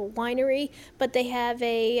a winery, but they have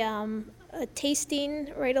a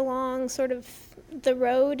tasting right along sort of the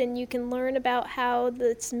road, and you can learn about how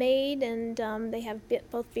it's made, and they have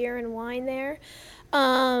both beer and wine there.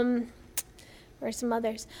 Or some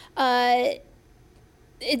others.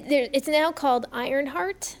 It's now called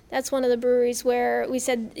Ironheart. That's one of the breweries where we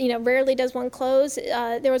said, rarely does one close.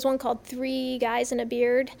 There was one called Three Guys and a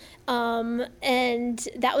Beard, and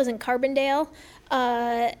that was in Carbondale.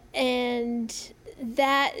 And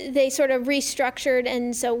that they sort of restructured,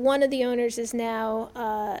 and so one of the owners is now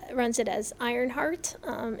runs it as Ironheart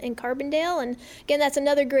in Carbondale. And again, that's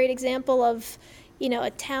another great example of,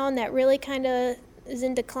 a town that really kind of is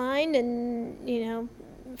in decline, and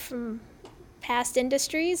from past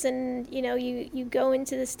industries, and you go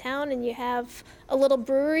into this town and you have a little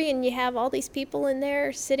brewery and you have all these people in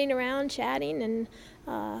there sitting around chatting, and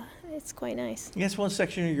it's quite nice. Yes, one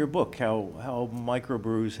section of your book, how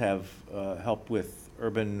microbrews have helped with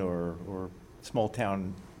urban or small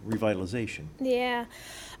town revitalization. Yeah.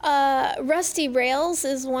 Rusty Rails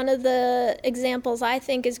is one of the examples I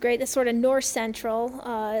think is great. That's sort of north central,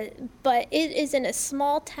 but it is in a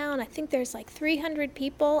small town. I think there's like 300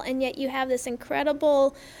 people, and yet you have this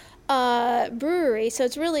incredible brewery. So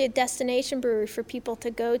it's really a destination brewery for people to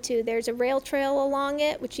go to. There's a rail trail along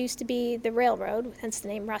it, which used to be the railroad, hence the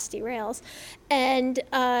name Rusty Rails. And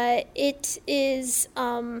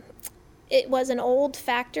it was an old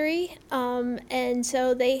factory, and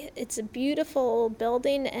so it's a beautiful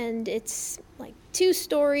building, and it's like 2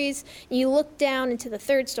 stories. You look down into the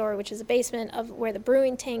 3rd story, which is the basement of where the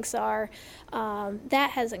brewing tanks are.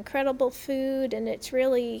 That has incredible food, and it's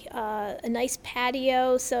really a nice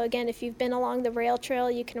patio. So again, if you've been along the rail trail,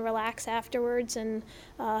 you can relax afterwards and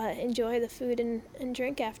enjoy the food and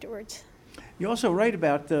drink afterwards. You also write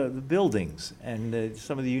about the buildings and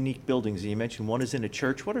some of the unique buildings. You mentioned one is in a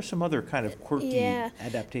church. What are some other kind of quirky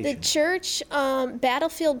adaptations? The church,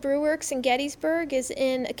 Battlefield Brewworks in Gettysburg, is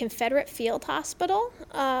in a Confederate field hospital,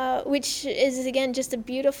 which is, again, just a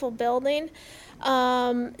beautiful building.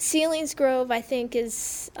 Selinsgrove, I think,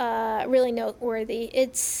 is really noteworthy.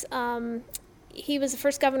 He was the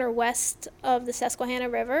first governor west of the Susquehanna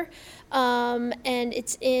River, and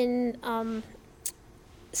it's in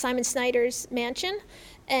Simon Snyder's mansion,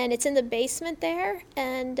 and it's in the basement there.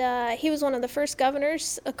 And he was one of the first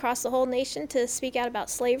governors across the whole nation to speak out about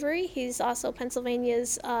slavery. He's also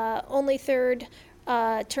Pennsylvania's only 3rd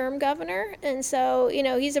term governor, and so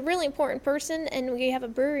he's a really important person. And we have a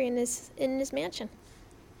brewery in his mansion.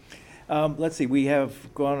 Let's see. We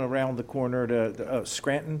have gone around the corner to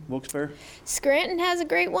Scranton, Wilkes-Barre. Scranton has a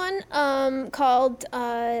great one called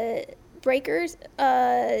Breakers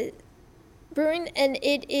Brewing, and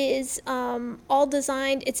it is all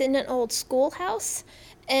designed. It's in an old schoolhouse,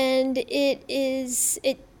 and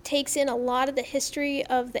it takes in a lot of the history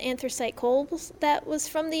of the anthracite coals that was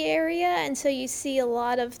from the area, and so you see a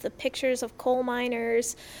lot of the pictures of coal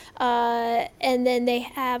miners, and then they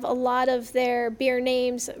have a lot of their beer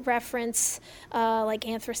names reference like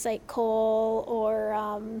anthracite coal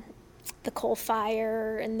or the coal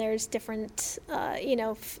fire, and there's different,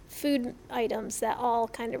 food items that all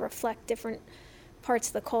kind of reflect different parts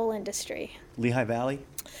of the coal industry. Lehigh Valley?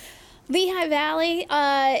 Lehigh Valley,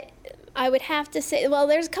 I would have to say, well,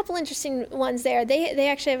 there's a couple interesting ones there. They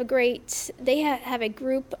actually have have a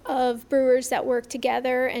group of brewers that work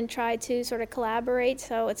together and try to sort of collaborate,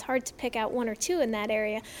 so it's hard to pick out 1 or 2 in that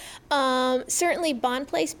area. Certainly Bond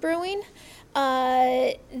Place Brewing.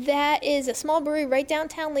 That is a small brewery right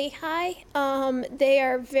downtown Lehigh. They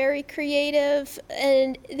are very creative,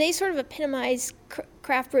 and they sort of epitomize craft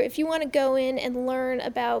craft brew, if you want to go in and learn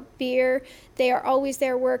about beer, they are always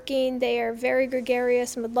there working. They are very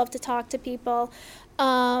gregarious and would love to talk to people.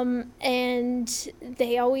 And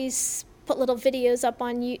they always put little videos up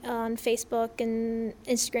on Facebook and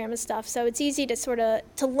Instagram and stuff. So it's easy to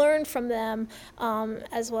to learn from them,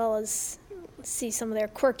 as well as see some of their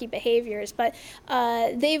quirky behaviors. But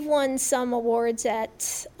they've won some awards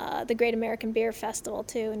at the Great American Beer Festival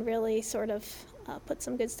too, and really put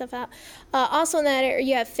some good stuff out. Also in that area,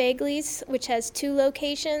 you have Fagley's, which has 2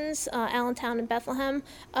 locations, Allentown and Bethlehem.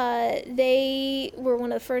 They were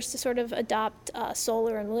one of the first to adopt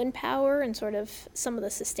solar and wind power and some of the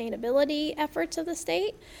sustainability efforts of the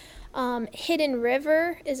state. Hidden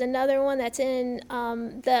River is another one that's in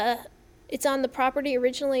it's on the property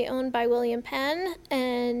originally owned by William Penn,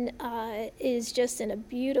 and is just in a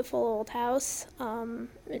beautiful old house,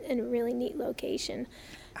 in a really neat location.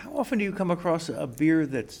 How often do you come across a beer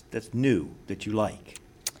that's new that you like?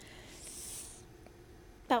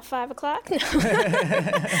 About 5 o'clock. No.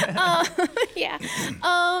 Yeah.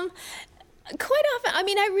 Quite often. I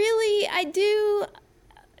mean, I do.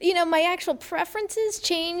 My actual preferences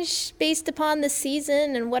change based upon the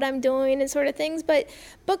season and what I'm doing and things. But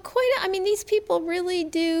these people really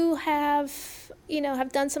do have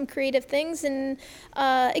done some creative things. And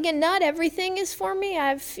again, not everything is for me.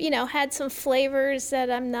 I've, had some flavors that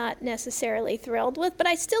I'm not necessarily thrilled with, but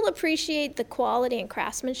I still appreciate the quality and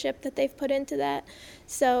craftsmanship that they've put into that.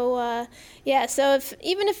 So, so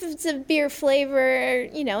even if it's a beer flavor,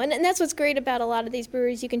 and that's what's great about a lot of these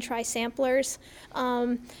breweries, you can try samplers.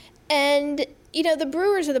 And, the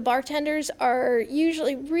brewers or the bartenders are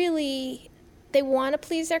usually really, they want to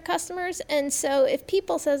please their customers. And so if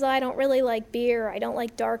people says, I don't really like beer, I don't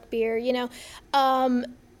like dark beer,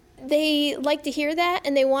 they like to hear that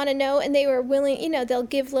and they want to know, and they were willing, they'll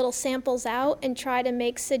give little samples out and try to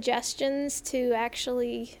make suggestions to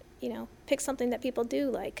actually, pick something that people do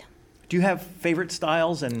like. Do you have favorite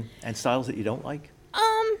styles and styles that you don't like?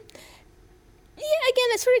 Yeah, again,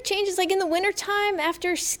 it changes. Like in the wintertime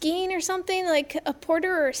after skiing or something, like a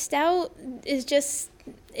porter or a stout is just,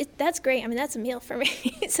 that's great. I mean, that's a meal for me.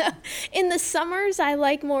 So in the summers, I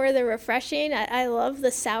like more of the refreshing. I love the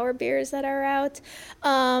sour beers that are out.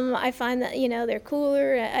 I find that, they're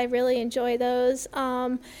cooler. I really enjoy those.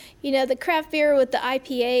 The craft beer with the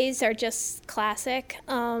IPAs are just classic,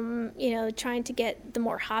 trying to get the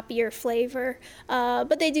more hoppier flavor.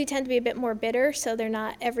 But they do tend to be a bit more bitter, so they're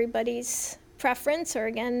not everybody's preference, or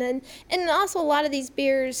again, and also a lot of these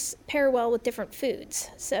beers pair well with different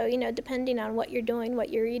foods. So, depending on what you're doing,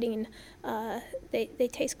 what you're eating, they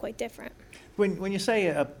taste quite different. When you say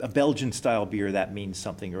a Belgian style beer, that means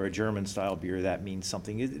something, or a German style beer, that means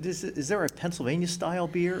something. Is there a Pennsylvania style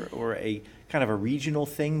beer, or a kind of a regional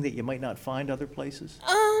thing that you might not find other places?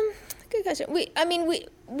 Good question.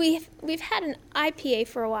 We've had an IPA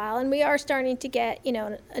for a while, and we are starting to get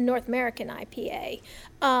a North American IPA,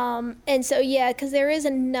 and so because there is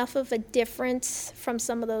enough of a difference from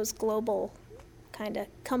some of those global kind of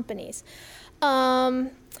companies.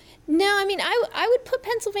 No, I would put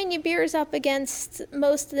Pennsylvania beers up against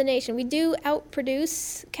most of the nation. We do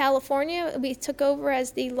outproduce California. We took over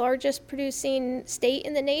as the largest producing state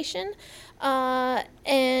in the nation. And,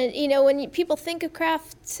 when people think of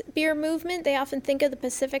craft beer movement, they often think of the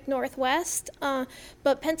Pacific Northwest.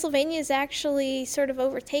 But Pennsylvania is actually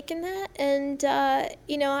overtaken that. And, I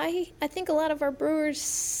think a lot of our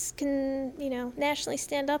brewers can, nationally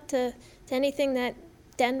stand up to anything that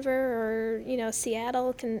Denver or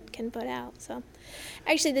Seattle can put out. So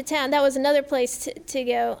actually the town, that was another place to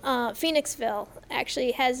go. Phoenixville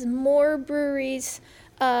actually has more breweries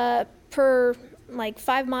per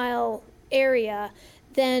 5 mile area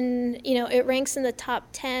than it ranks in the top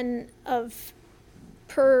 10 of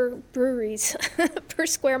per breweries per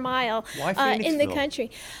square mile in the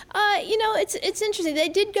country. It's interesting. They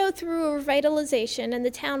did go through a revitalization, and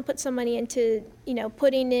the town put some money into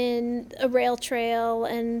putting in a rail trail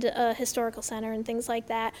and a historical center and things like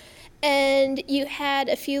that. And you had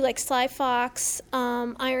a few like Sly Fox,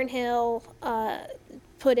 Iron Hill,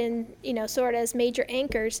 put in, as major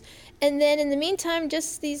anchors. And then in the meantime,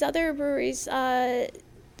 just these other breweries,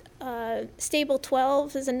 Stable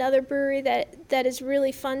 12 is another brewery that is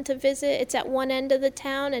really fun to visit. It's at one end of the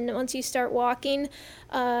town, and once you start walking,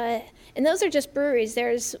 and those are just breweries.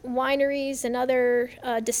 There's wineries and other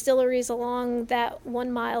distilleries along that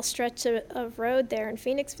 1 mile stretch of road there in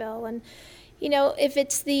Phoenixville. And, if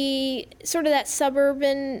it's the that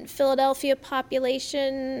suburban Philadelphia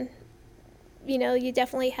population, you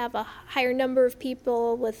definitely have a higher number of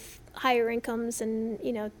people with higher incomes and,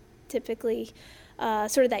 typically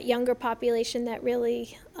sort of that younger population that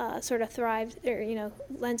really sort of thrives or,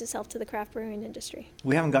 lends itself to the craft brewing industry.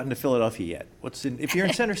 We haven't gotten to Philadelphia yet. If you're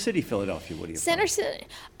in Center City, Philadelphia, what do you Center City.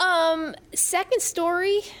 Second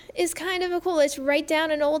Story is kind of cool. It's right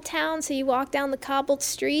down in Old Town, so you walk down the cobbled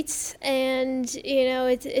streets, and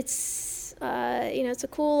it's a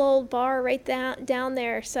cool old bar right down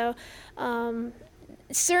there. So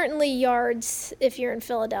certainly Yards, if you're in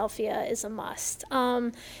Philadelphia, is a must.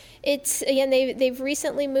 It's again they've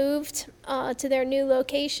recently moved to their new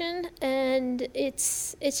location, and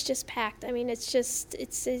it's just packed. I mean,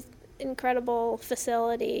 it's an incredible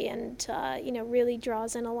facility, and really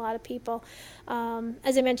draws in a lot of people.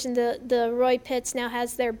 As I mentioned, the Roy Pitts now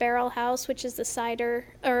has their Barrel House, which is the cider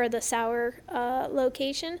or the sour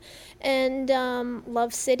location, and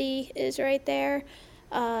Love City is right there.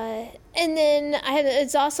 And then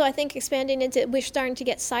it's also, I think, expanding into, we're starting to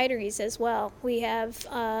get cideries as well. We have,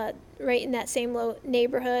 right in that same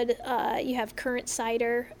neighborhood, you have Current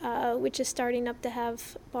Cider, which is starting up to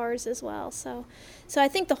have bars as well. So I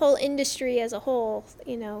think the whole industry as a whole,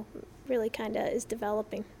 really kind of is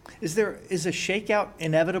developing. Is a shakeout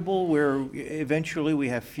inevitable where eventually we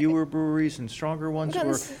have fewer breweries and stronger ones,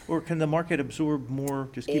 or can the market absorb more,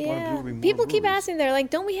 just keep on absorbing more People breweries? keep asking, they're like,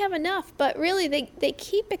 don't we have enough? But really, they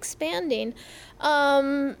keep expanding.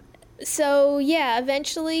 So yeah,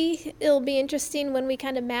 eventually it'll be interesting when we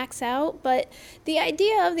kind of max out, but the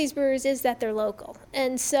idea of these breweries is that they're local.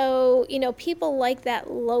 And so, people like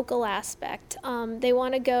that local aspect. They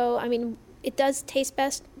want to go, it does taste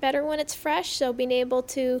better when it's fresh, so being able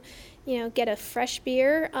to, get a fresh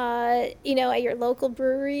beer, at your local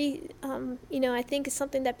brewery, I think is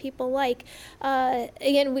something that people like.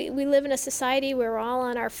 Again, we live in a society where we're all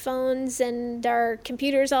on our phones and our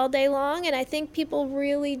computers all day long, and I think people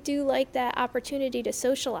really do like that opportunity to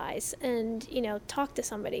socialize and, talk to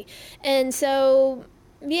somebody. And so,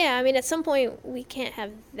 yeah, at some point we can't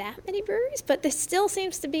have that many breweries, but this still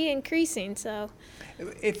seems to be increasing, so.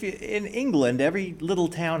 In England, every little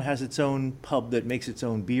town has its own pub that makes its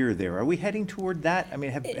own beer there. Are we heading toward that?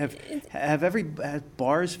 Have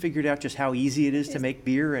bars figured out just how easy it is to make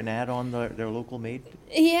beer and add on their local made?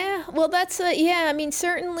 Yeah, well, that's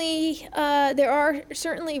certainly there are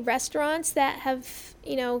certainly restaurants that have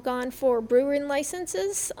gone for brewing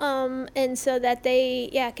licenses, and so that they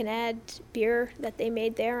can add beer that they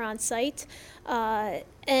made there on site.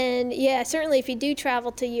 And yeah, certainly if you do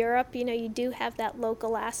travel to Europe, you do have that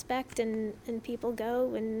local aspect, and people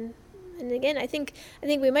go, and again, I think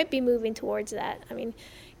we might be moving towards that.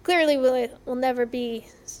 Clearly we'll never be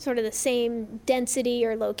sort of the same density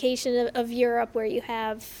or location of Europe where you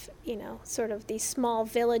have, sort of these small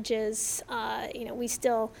villages. We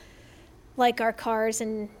still like our cars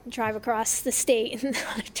and drive across the state and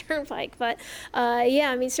on a turnpike. But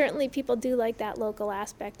certainly people do like that local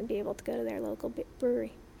aspect and be able to go to their local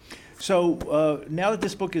brewery. So now that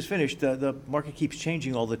this book is finished, the market keeps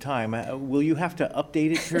changing all the time. Will you have to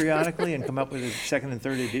update it periodically and come up with a second and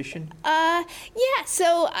third edition? Yeah.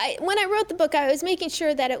 So when I wrote the book, I was making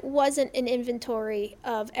sure that it wasn't an inventory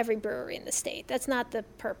of every brewery in the state. That's not the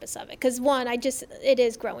purpose of it. Because one, it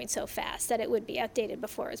is growing so fast that it would be updated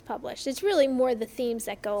before it was published. It's really more the themes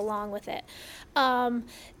that go along with it. I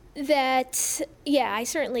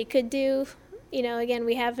certainly could do. Again,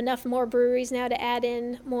 we have enough more breweries now to add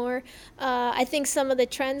in more. I think some of the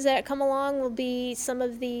trends that come along will be some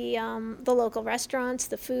of the local restaurants,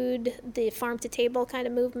 the food, the farm-to-table kind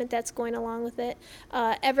of movement that's going along with it.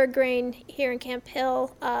 Evergreen here in Camp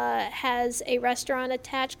Hill has a restaurant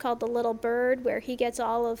attached called The Little Bird, where he gets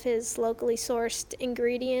all of his locally sourced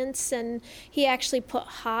ingredients, and he actually put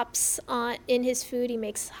hops in his food. He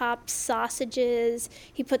makes hop sausages.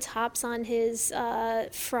 He puts hops on his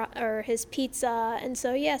his pizza. And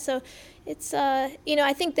so it's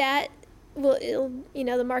I think that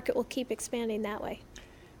the market will keep expanding that way.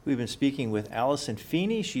 We've been speaking with Allison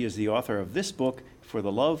Feeney. She is the author of this book, For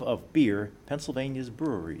the Love of Beer, Pennsylvania's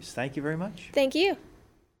Breweries. Thank you very much. Thank you.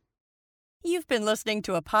 You've been listening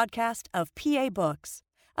to a podcast of PA Books,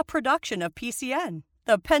 a production of PCN,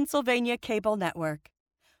 the Pennsylvania Cable Network.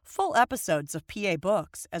 Full episodes of PA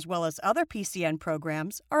Books, as well as other PCN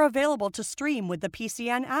programs, are available to stream with the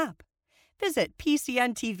PCN app. Visit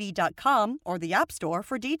PCNTV.com or the App Store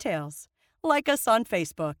for details. Like us on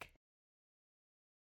Facebook.